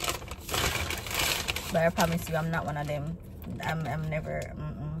 But I promise you, I'm not one of them. I'm never.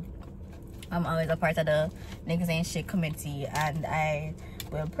 I'm always a part of the niggas ain't shit committee, and I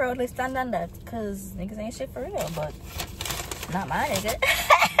will proudly stand on that because niggas ain't shit for real, but not my nigga.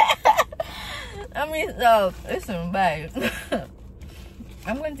 I mean, so listen, bye.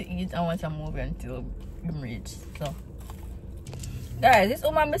 I'm going to eat and watch a movie until I'm rich. So, guys, this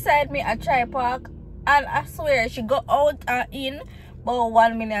woman beside me at Tri Park, and I swear she go out and in about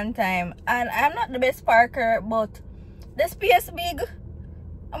 1 million times, and I'm not the best parker, but the space big.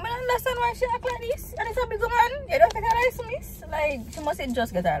 I mean, I understand why she act like this, and it's a big woman. You don't take her license, like, she must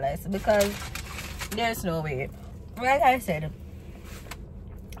just get her license, because there's no way. Like I said,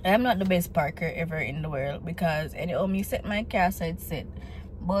 I'm not the best parker ever in the world, because anytime you set my car so it's set,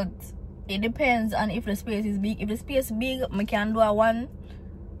 but it depends on if the space is big. If the space is big, I can do a one,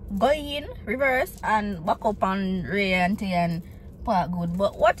 go in, reverse, and back up and ray and park good.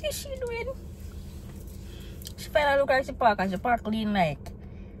 But what is she doing? She finally look like she park, and she park clean like.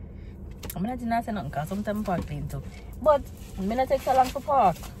 I'm not saying nothing because sometimes I park clean too. But I'm not take so long to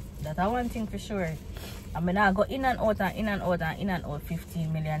park. That's one thing for sure. I'm gonna go in and out and in and out and in and out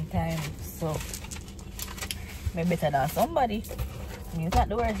 15 million times. So maybe better than somebody. trust me, he's not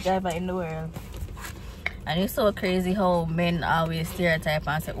the worst driver in the world. And it's so crazy how men always stereotype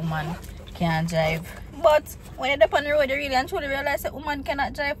and say woman can't drive. But when you're up on the road, you really and truly realize that woman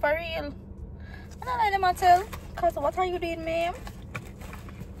cannot drive for real. I don't like them at all. Because what are you doing, ma'am?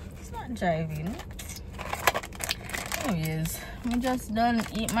 It's not driving. Anyways, I just done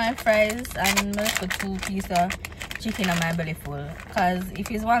eat my fries and I put 2 pieces of chicken on my belly full. Because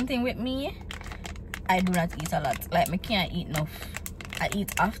if it's one thing with me, I do not eat a lot. Like, I can't eat enough. I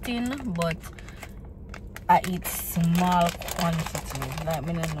eat often, but I eat small quantity. Like, I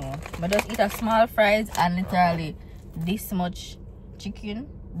don't know. I just eat a small fries and literally this much chicken.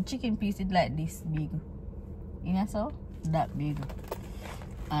 The chicken piece is like this big. You know so? That big.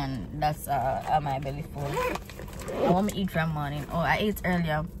 And that's my belly full. I want to eat from morning. Oh, I ate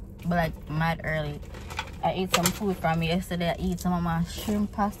earlier, but like mad early. I ate some food from yesterday. I ate some of my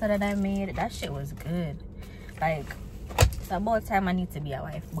shrimp pasta that I made. That shit was good. Like, it's about time I need to be a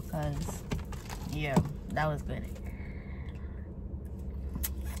wife because, yeah, that was good.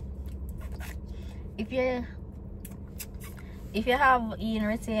 If you have eating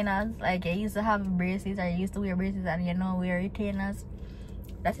retainers, like you used to have braces or you used to wear braces and you know wear retainers,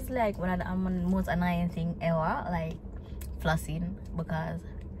 that is like one of the most annoying thing ever, like flossing, because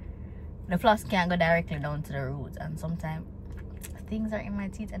the floss can't go directly down to the roots and sometimes things are in my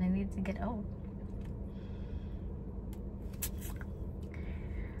teeth and I need to get out.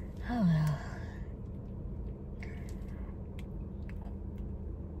 Oh well.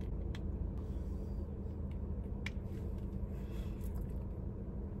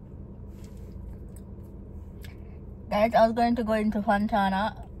 Guys, I was going to go into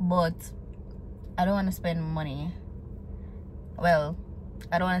Fontana, but I don't want to spend money. Well,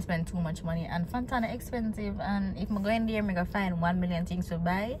 I don't want to spend too much money, and Fontana expensive, and if I'm going there, I'm gonna find 1 million things to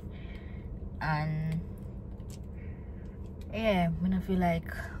buy, and yeah, I'm gonna feel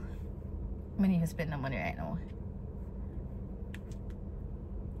like I need to spend the money right now.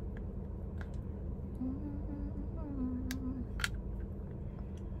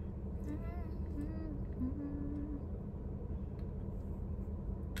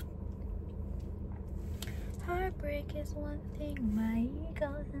 Heartbreak is one thing, my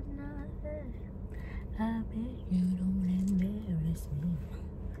ego's another. I bet you don't embarrass me.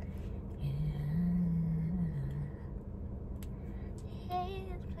 Yeah.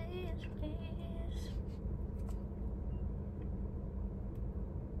 Please, please, please.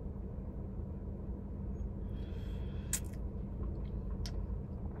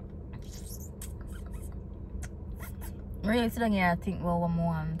 Really sitting here, I think, well, one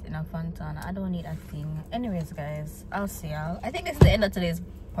more in a Fontana. I don't need a thing. Anyways, guys, I'll see y'all. I think this is the end of today's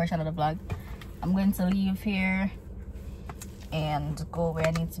portion of the vlog. I'm going to leave here and go where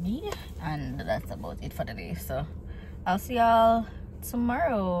I need to be, and that's about it for the day. So I'll see y'all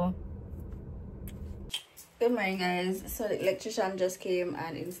tomorrow. Good morning, guys. So the electrician just came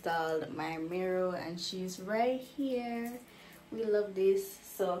and installed my mirror, and she's right here. We love this.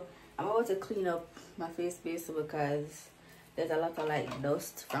 So I'm about to clean up my face base because there's a lot of like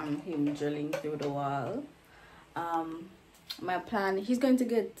dust from him drilling through the wall. My plan, he's going to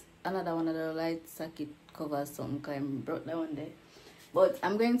get another one of the light socket covers, some kind, broke that one there, but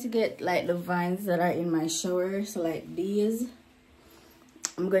I'm going to get like the vines that are in my shower, so like these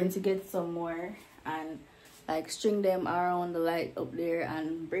I'm going to get some more and like string them around the light up there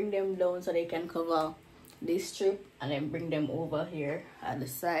and bring them down so they can cover this strip, and then bring them over here at the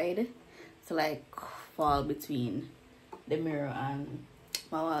side to like fall between the mirror and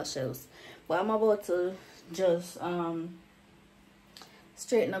my wall shelves. But I'm about to just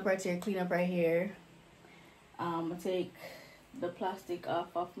straighten up right here, clean up right here, take the plastic off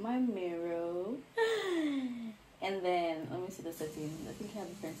of my mirror, and then let me see the setting. I think I have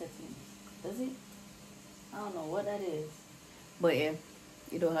different settings. Does it? I don't know what that is, but yeah,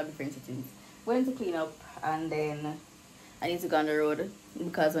 you don't have different settings. Going to clean up, and then I need to go on the road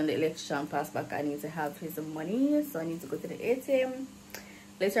because when the electrician pass back, I need to have his money, so I need to go to the ATM.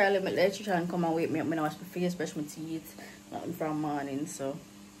 Later, I'll let the electrician come and wake me up when I wash my face, brush my teeth, nothing from morning. So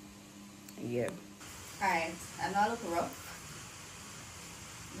yeah. Alright, I know I look rough,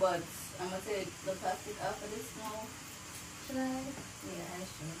 but I'm gonna take the plastic off of this now. Should I? Yeah, I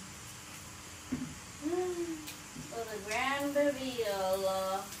should. For the grand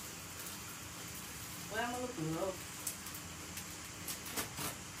reveal. Why am I looking rough?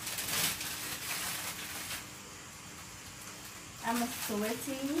 I'm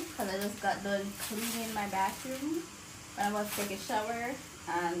sweating because I just got done cleaning my bathroom. I'm about to take a shower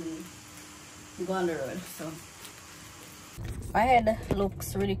and go on the road. So My head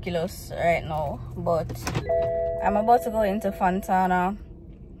looks ridiculous right now, but I'm about to go into Fontana.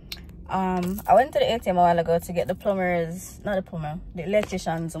 I went to the ATM a while ago to get the the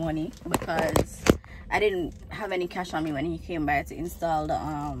electrician's money, because I didn't have any cash on me when he came by to install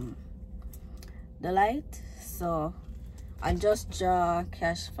the light. So I just draw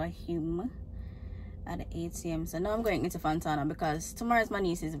cash for him at the ATM. So now I'm going into Fontana because tomorrow is my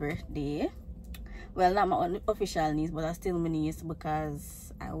niece's birthday. Well, not my official niece, but I still my niece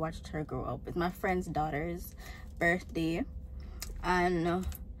because I watched her grow up. It's my friend's daughter's birthday, and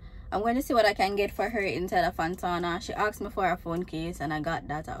I'm going to see what I can get for her inside of Fontana. She asked me for a phone case, and I got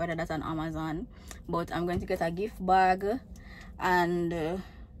that. I ordered that on Amazon. But I'm going to get a gift bag, and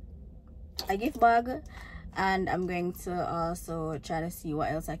I'm going to also try to see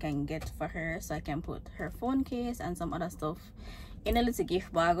what else I can get for her, so I can put her phone case and some other stuff in a little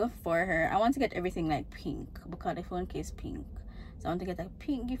gift bag for her. I want to get everything like pink because the phone case pink. So I want to get a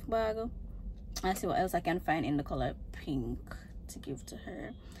pink gift bag and see what else I can find in the color pink to give to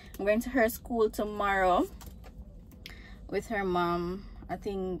her. I'm going to her school tomorrow with her mom. I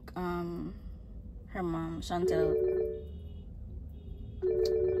think her mom, Chantel.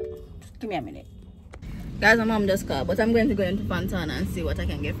 Give me a minute. Guys, my mom just called, but I'm going to go into Fontana and see what I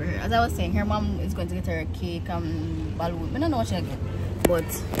can get for her. As I was saying, her mom is going to get her a cake and balloon. I don't know what she'll get, but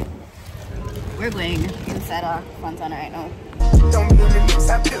we're going inside of Fontana right now. Don't be in the mix,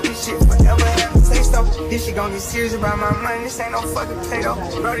 I built this shit forever. Say so, this shit gon' get serious about my money. This ain't no fucking potato.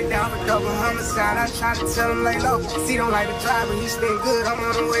 Wrote it down for double homicide. I try to tell him lay low. See, don't like the drive, but he stay good. I'm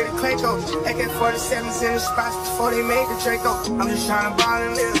on the way to Clayco. AK-47s in the spots before they make the Draco. I'm just trying to ball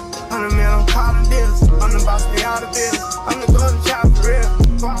and live. 100 mil, I'm calling bills. I'm the boss, pay all the bills. I'm the golden job for real.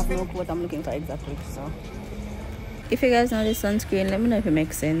 I have no clue what I'm looking for exactly, so if you guys know this sunscreen, let me know if it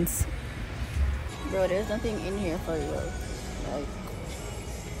makes sense. Bro, there's nothing in here for you. Like,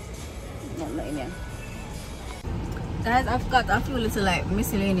 not in here. Guys, I've got a few little like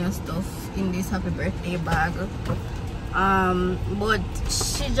miscellaneous stuff in this happy birthday bag. But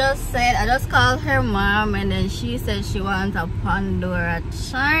she just said, I just called her mom, and then she said she wants a Pandora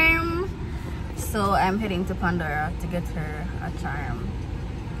charm. So I'm heading to Pandora to get her a charm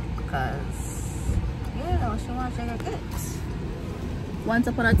because, yeah, she wants to get it. Once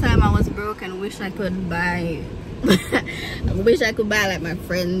upon a time I was broke and wish I could buy I wish I could buy like my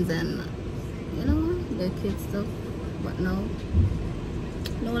friends and, you know, the kids stuff, but no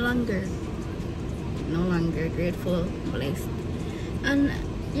longer grateful, blessed, and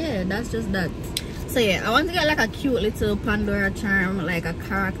yeah, that's just that. So yeah, I want to get like a cute little Pandora charm, like a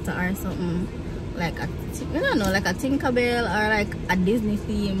character or something, like a, I don't know, like a Tinkerbell or like a Disney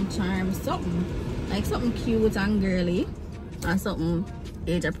theme charm, something like something cute and girly or something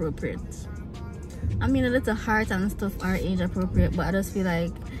age appropriate. I mean, a little heart and stuff are age appropriate, but I just feel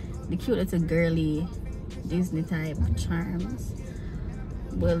like the cute little girly Disney type charms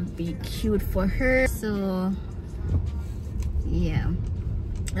will be cute for her. So yeah,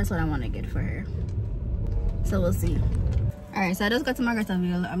 that's what I want to get for her. So we'll see. Alright, so I just got to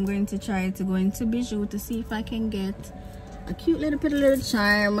Margaretaville. I'm going to try to go into Bijou to see if I can get a cute little pretty little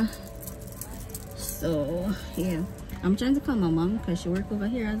charm. So yeah, I'm trying to call my mom because she works over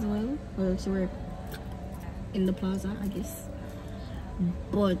here as well. Well, she works in the plaza, I guess,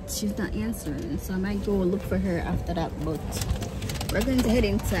 but she's not answering, so I might go look for her after that. But we're going to head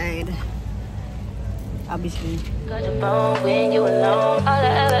inside, obviously. Got the bone when you alone. All I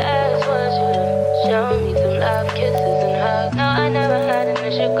ever asked was you to show me some love, kisses and hugs. No, I never had an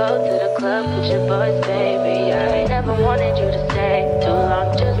issue. Go to the club with your boys, baby. I never wanted you to stay too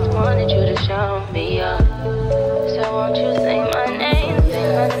long, just wanted you to show me up. So won't you say my name,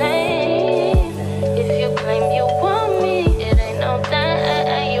 say my name?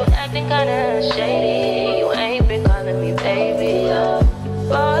 Kinda shady, you ain't been calling me baby,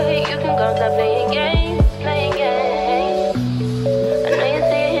 boy, you can go stop playing games. I know you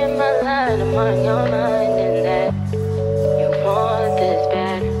see it in my line, I'm on your mind, and that you want this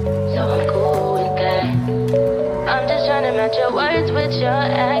bad, so I'm cool with that. I'm just trying to match your words with your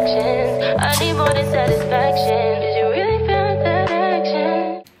actions. I need more than satisfaction. Did you really feel that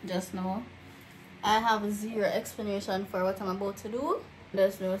action? Just know I have zero explanation for what I'm about to do.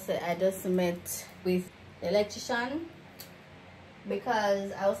 Just know that I just met with the electrician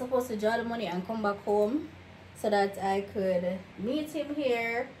because I was supposed to draw the money and come back home so that I could meet him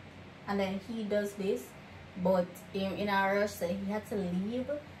here, and then he does this, but in a rush said he had to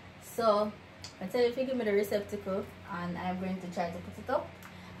leave. So I tell you, if you give me the receptacle and I'm going to try to put it up.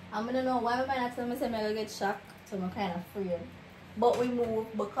 I'm gonna know why my not tell me I'm gonna get shocked, so I'm kind of afraid. But we move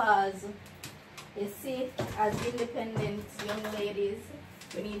because You see, as independent young ladies,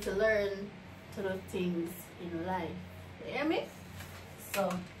 we need to learn to do things in life. You hear me? So,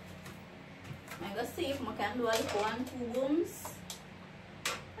 I'm gonna see if I can do a little 1-2 booms.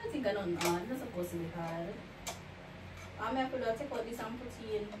 I think I don't know. It's not supposed to be hard. I'm going to take out this and put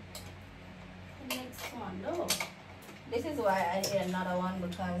in the next one though. This is why I did another one,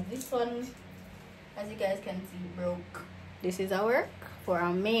 because this one, as you guys can see, broke. This is a work for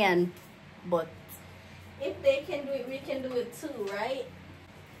a man, but if they can do it, we can do it too, right?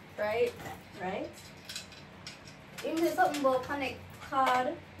 Right? If there's something about connect card,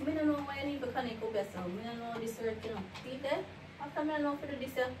 I don't know why I need to connect up yourself. I don't know this work, you know. See that? After I don't know for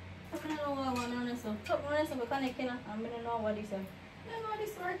this, I don't know what I want to do. Something for connect, you know. I don't know what this is. I don't know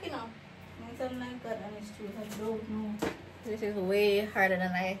this work, you know. Something like that, and it's true. I don't know. This is way harder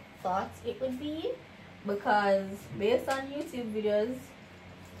than I thought it would be, because based on YouTube videos,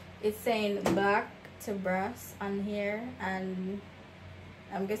 it's saying black to brass on here, and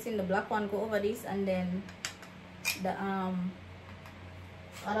I'm guessing the black one go over this, and then the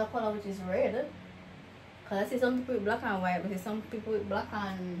other color, which is red, because I see some people with black and white, but I see some people with black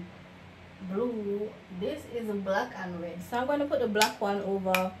and blue. This is black and red, so I'm going to put the black one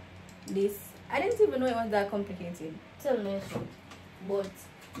over this. I didn't even know it was that complicated, tell me the truth. But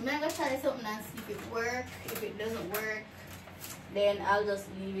I'm gonna try something and see if it works. If it doesn't work, then I'll just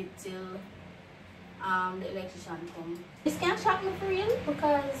leave it till the electrician comes. This can't shock me for real,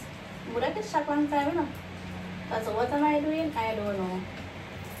 because would I get shocked one time, you know? So what am I doing? I don't know.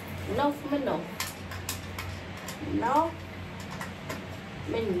 No for me, no. No.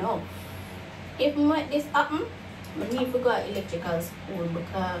 Me no. If I make this happen, I need to go to electrical school,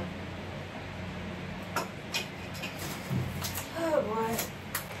 because oh boy.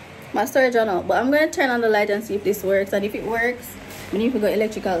 My storage run out, but I'm going to turn on the light and see if this works, and if it works, I need to go to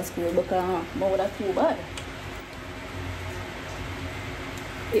electrical school, because what would I feel bad?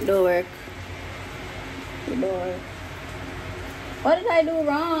 It don't work. It don't work. What did I do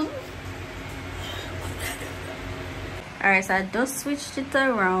wrong? Alright, so I just switched it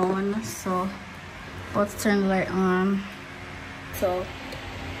around, so let's turn the light on. So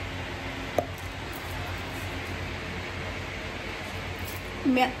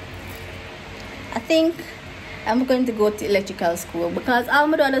yeah, I think I'm going to go to electrical school, because all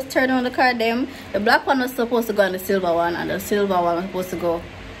I'm doing is turn on the car. The black one was supposed to go on the silver one, and the silver one was supposed to go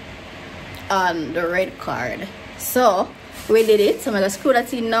on the red card. So we did it. So I'm gonna screw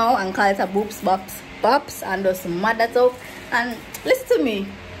that in now and call it a boops bops and just mad that up. And listen to me,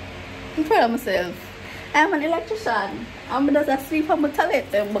 I'm proud of myself. I'm an electrician. I'm just asleep on my toilet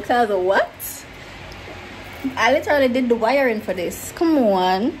because of what? I literally did the wiring for this. Come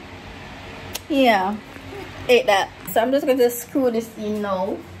on. Yeah, ate that. So I'm just going to screw this in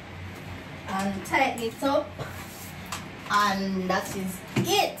now and tighten it up, and that is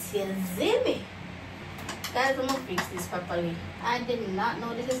it. You see me, guys? I'm gonna fix this properly. I did not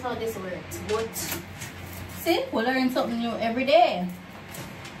know this is how this works, but see, we learn something new every day.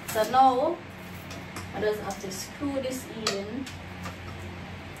 So now I just have to screw this in.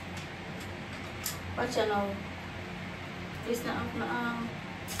 Watch out now. This not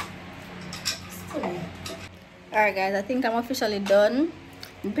Alright guys, I think I'm officially done.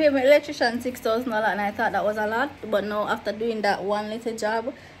 I paid my electrician $6,000 and I thought that was a lot, but now after doing that one little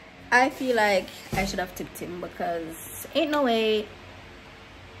job, I feel like I should have tipped him, because ain't no way.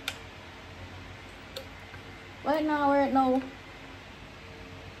 Right now, right now.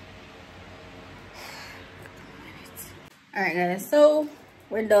 Alright guys, so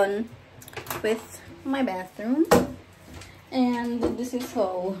we're done with my bathroom, and this is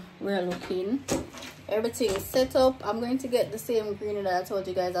how we're looking. Everything is set up. I'm going to get the same green that I told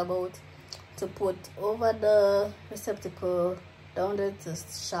you guys about to put over the receptacle down the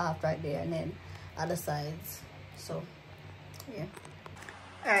shaft right there, and then other sides. So yeah.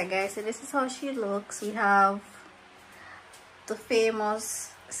 Alright guys, so this is how she looks. We have the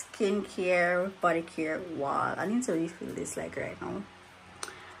famous skincare body care wall. I need to refill this like right now.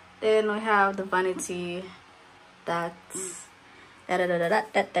 Then we have the vanity that's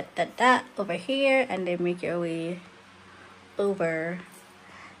over here, and then make your way over.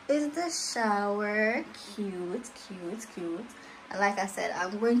 Is the shower. Cute. And like I said,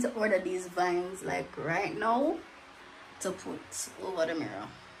 I'm going to order these vines like right now to put over the mirror.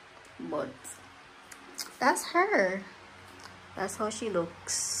 But that's her. That's how she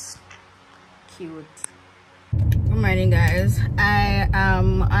looks. Cute. Good morning guys, I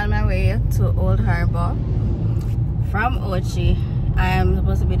am on my way to Old Harbor from Ochi. I am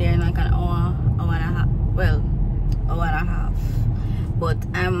supposed to be there in like an hour and a half, well, hour and a half, but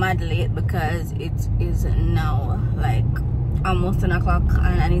I'm mad late because it is now like almost 10 o'clock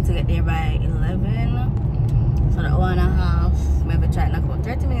and I need to get there by 11. So the 1.5, maybe try to knock out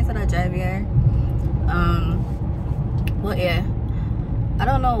 30 minutes of the drive here. But yeah, I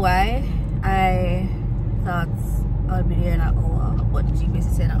don't know why I thought I'll be there in an hour, but the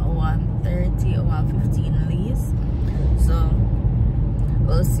GPS said an hour and 30 or 1:15 at least. So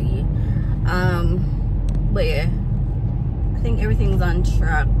we'll see. But yeah, I think everything's on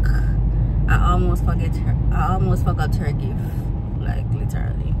track. I almost forgot her gift, like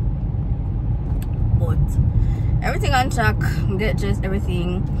literally. But everything on track, get just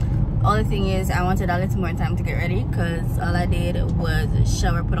everything. Only thing is I wanted a little more time to get ready because all I did was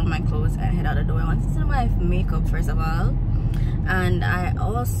shower, put on my clothes and head out the door. I wanted to do my makeup first of all, and I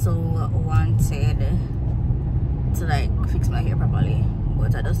also wanted to like fix my hair properly,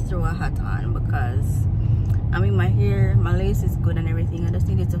 but I just threw a hat on because I mean my hair, my lace is good and everything. I just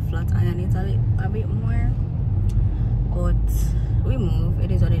needed to flat iron it a bit more, but we move.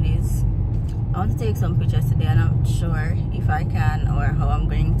 It is what it is. I want to take some pictures today and I'm not sure if I can or how I'm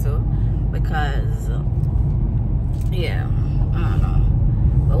going to, because yeah, I don't know,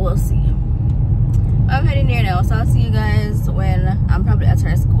 but we'll see. I'm heading there now, so I'll see you guys when I'm probably at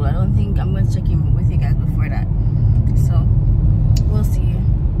her school. I don't think I'm going to check in with you guys before that, so we'll see you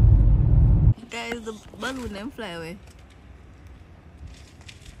guys. The balloon them fly away.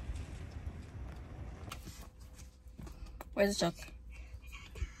 Where's the truck?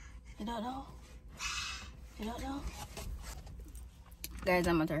 I don't know. I don't know. Guys,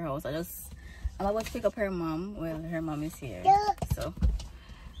 I'm at her house. I'm about to pick up her mom. Well, her mom is here. So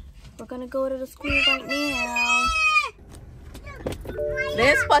we're gonna go to the school right now.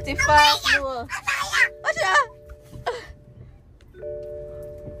 There's Spotify. Watch out.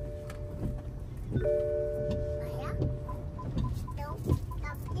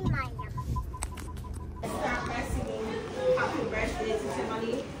 Happy birthday to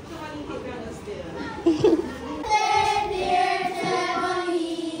Timothy.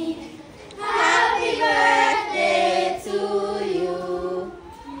 Happy birthday to you.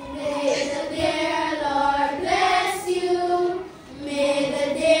 May the dear Lord bless you. May the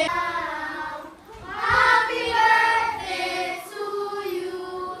dear happy birthday to you.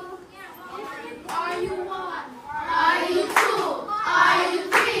 Are you 1? Are you 2? Are you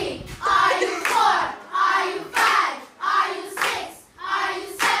 3? Are you 4? Are you 5? Are you 6? Are you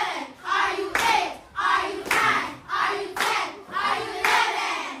 7? Are you 8? Are you 9? Are you 10? Are you 11?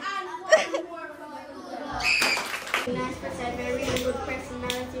 Nice person, very good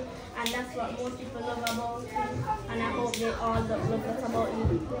personality, and that's what most people love about you. And I hope they all love that about you,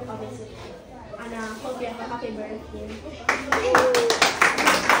 obviously. And I hope you have a happy birthday. And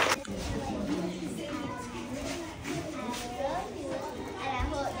I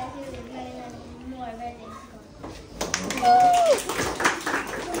hope that you will bring more birthdays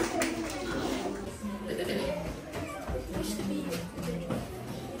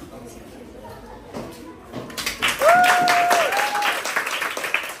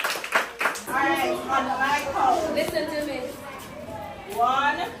Alright, on my count. Listen to me.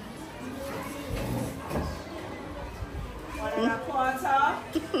 1, 1 1/4,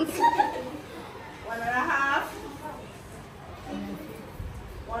 1 1/2,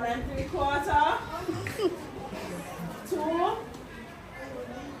 1 3/4, 2,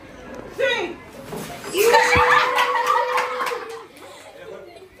 3.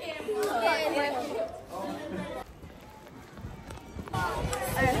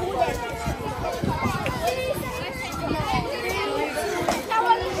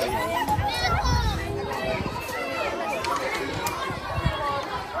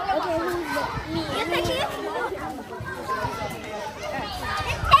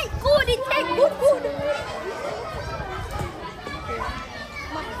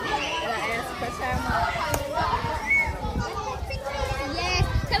 Yes,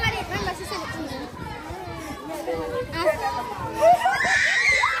 somebody remember she said it to me.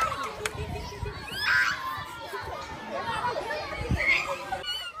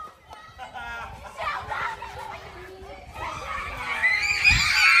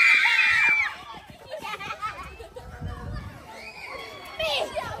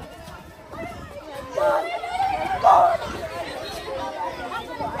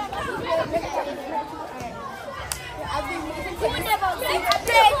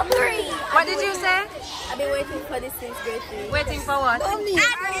 What did you say? I've been waiting for this since grade 3. Waiting for what? Let's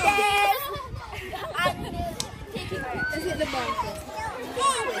hit the ball first.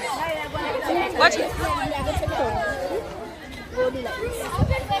 What? Go do like this.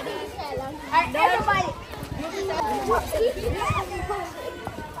 Alright, everybody.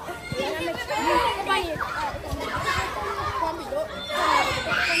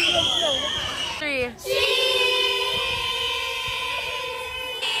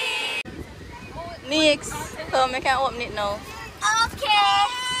 Come, I can open it now. Okay.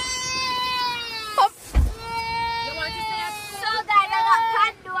 Pop. You want to say so guys, I got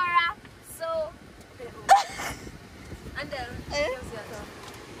Pandora. So and then I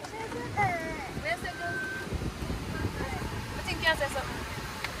think you can say something.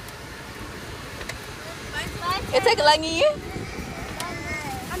 It's like langi.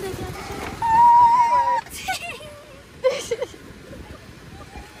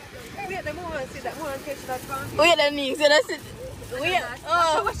 Wait, that means that's it. Wait.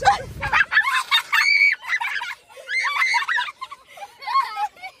 Oh.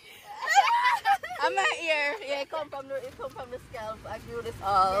 I'm not here. Yeah, it come from the scalp. I do this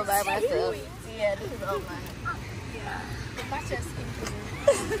all by myself. Yeah, this is all mine. Yeah.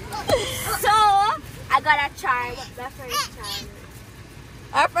 So I got a charm. My first charm.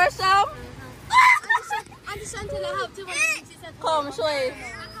 Our first time? Until I have to Come, show it.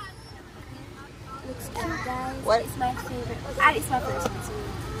 looks cute, guys. What? It's my favorite. And it's my first one too.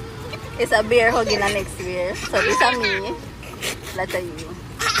 It's a bear hugging the next bear. So this is me. That's a you.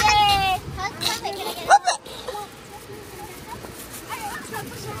 Yay!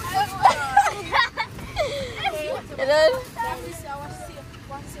 Hello?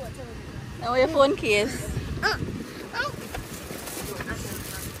 Now your phone case.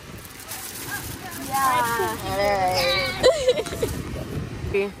 Yeah.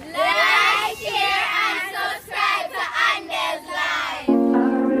 Alright.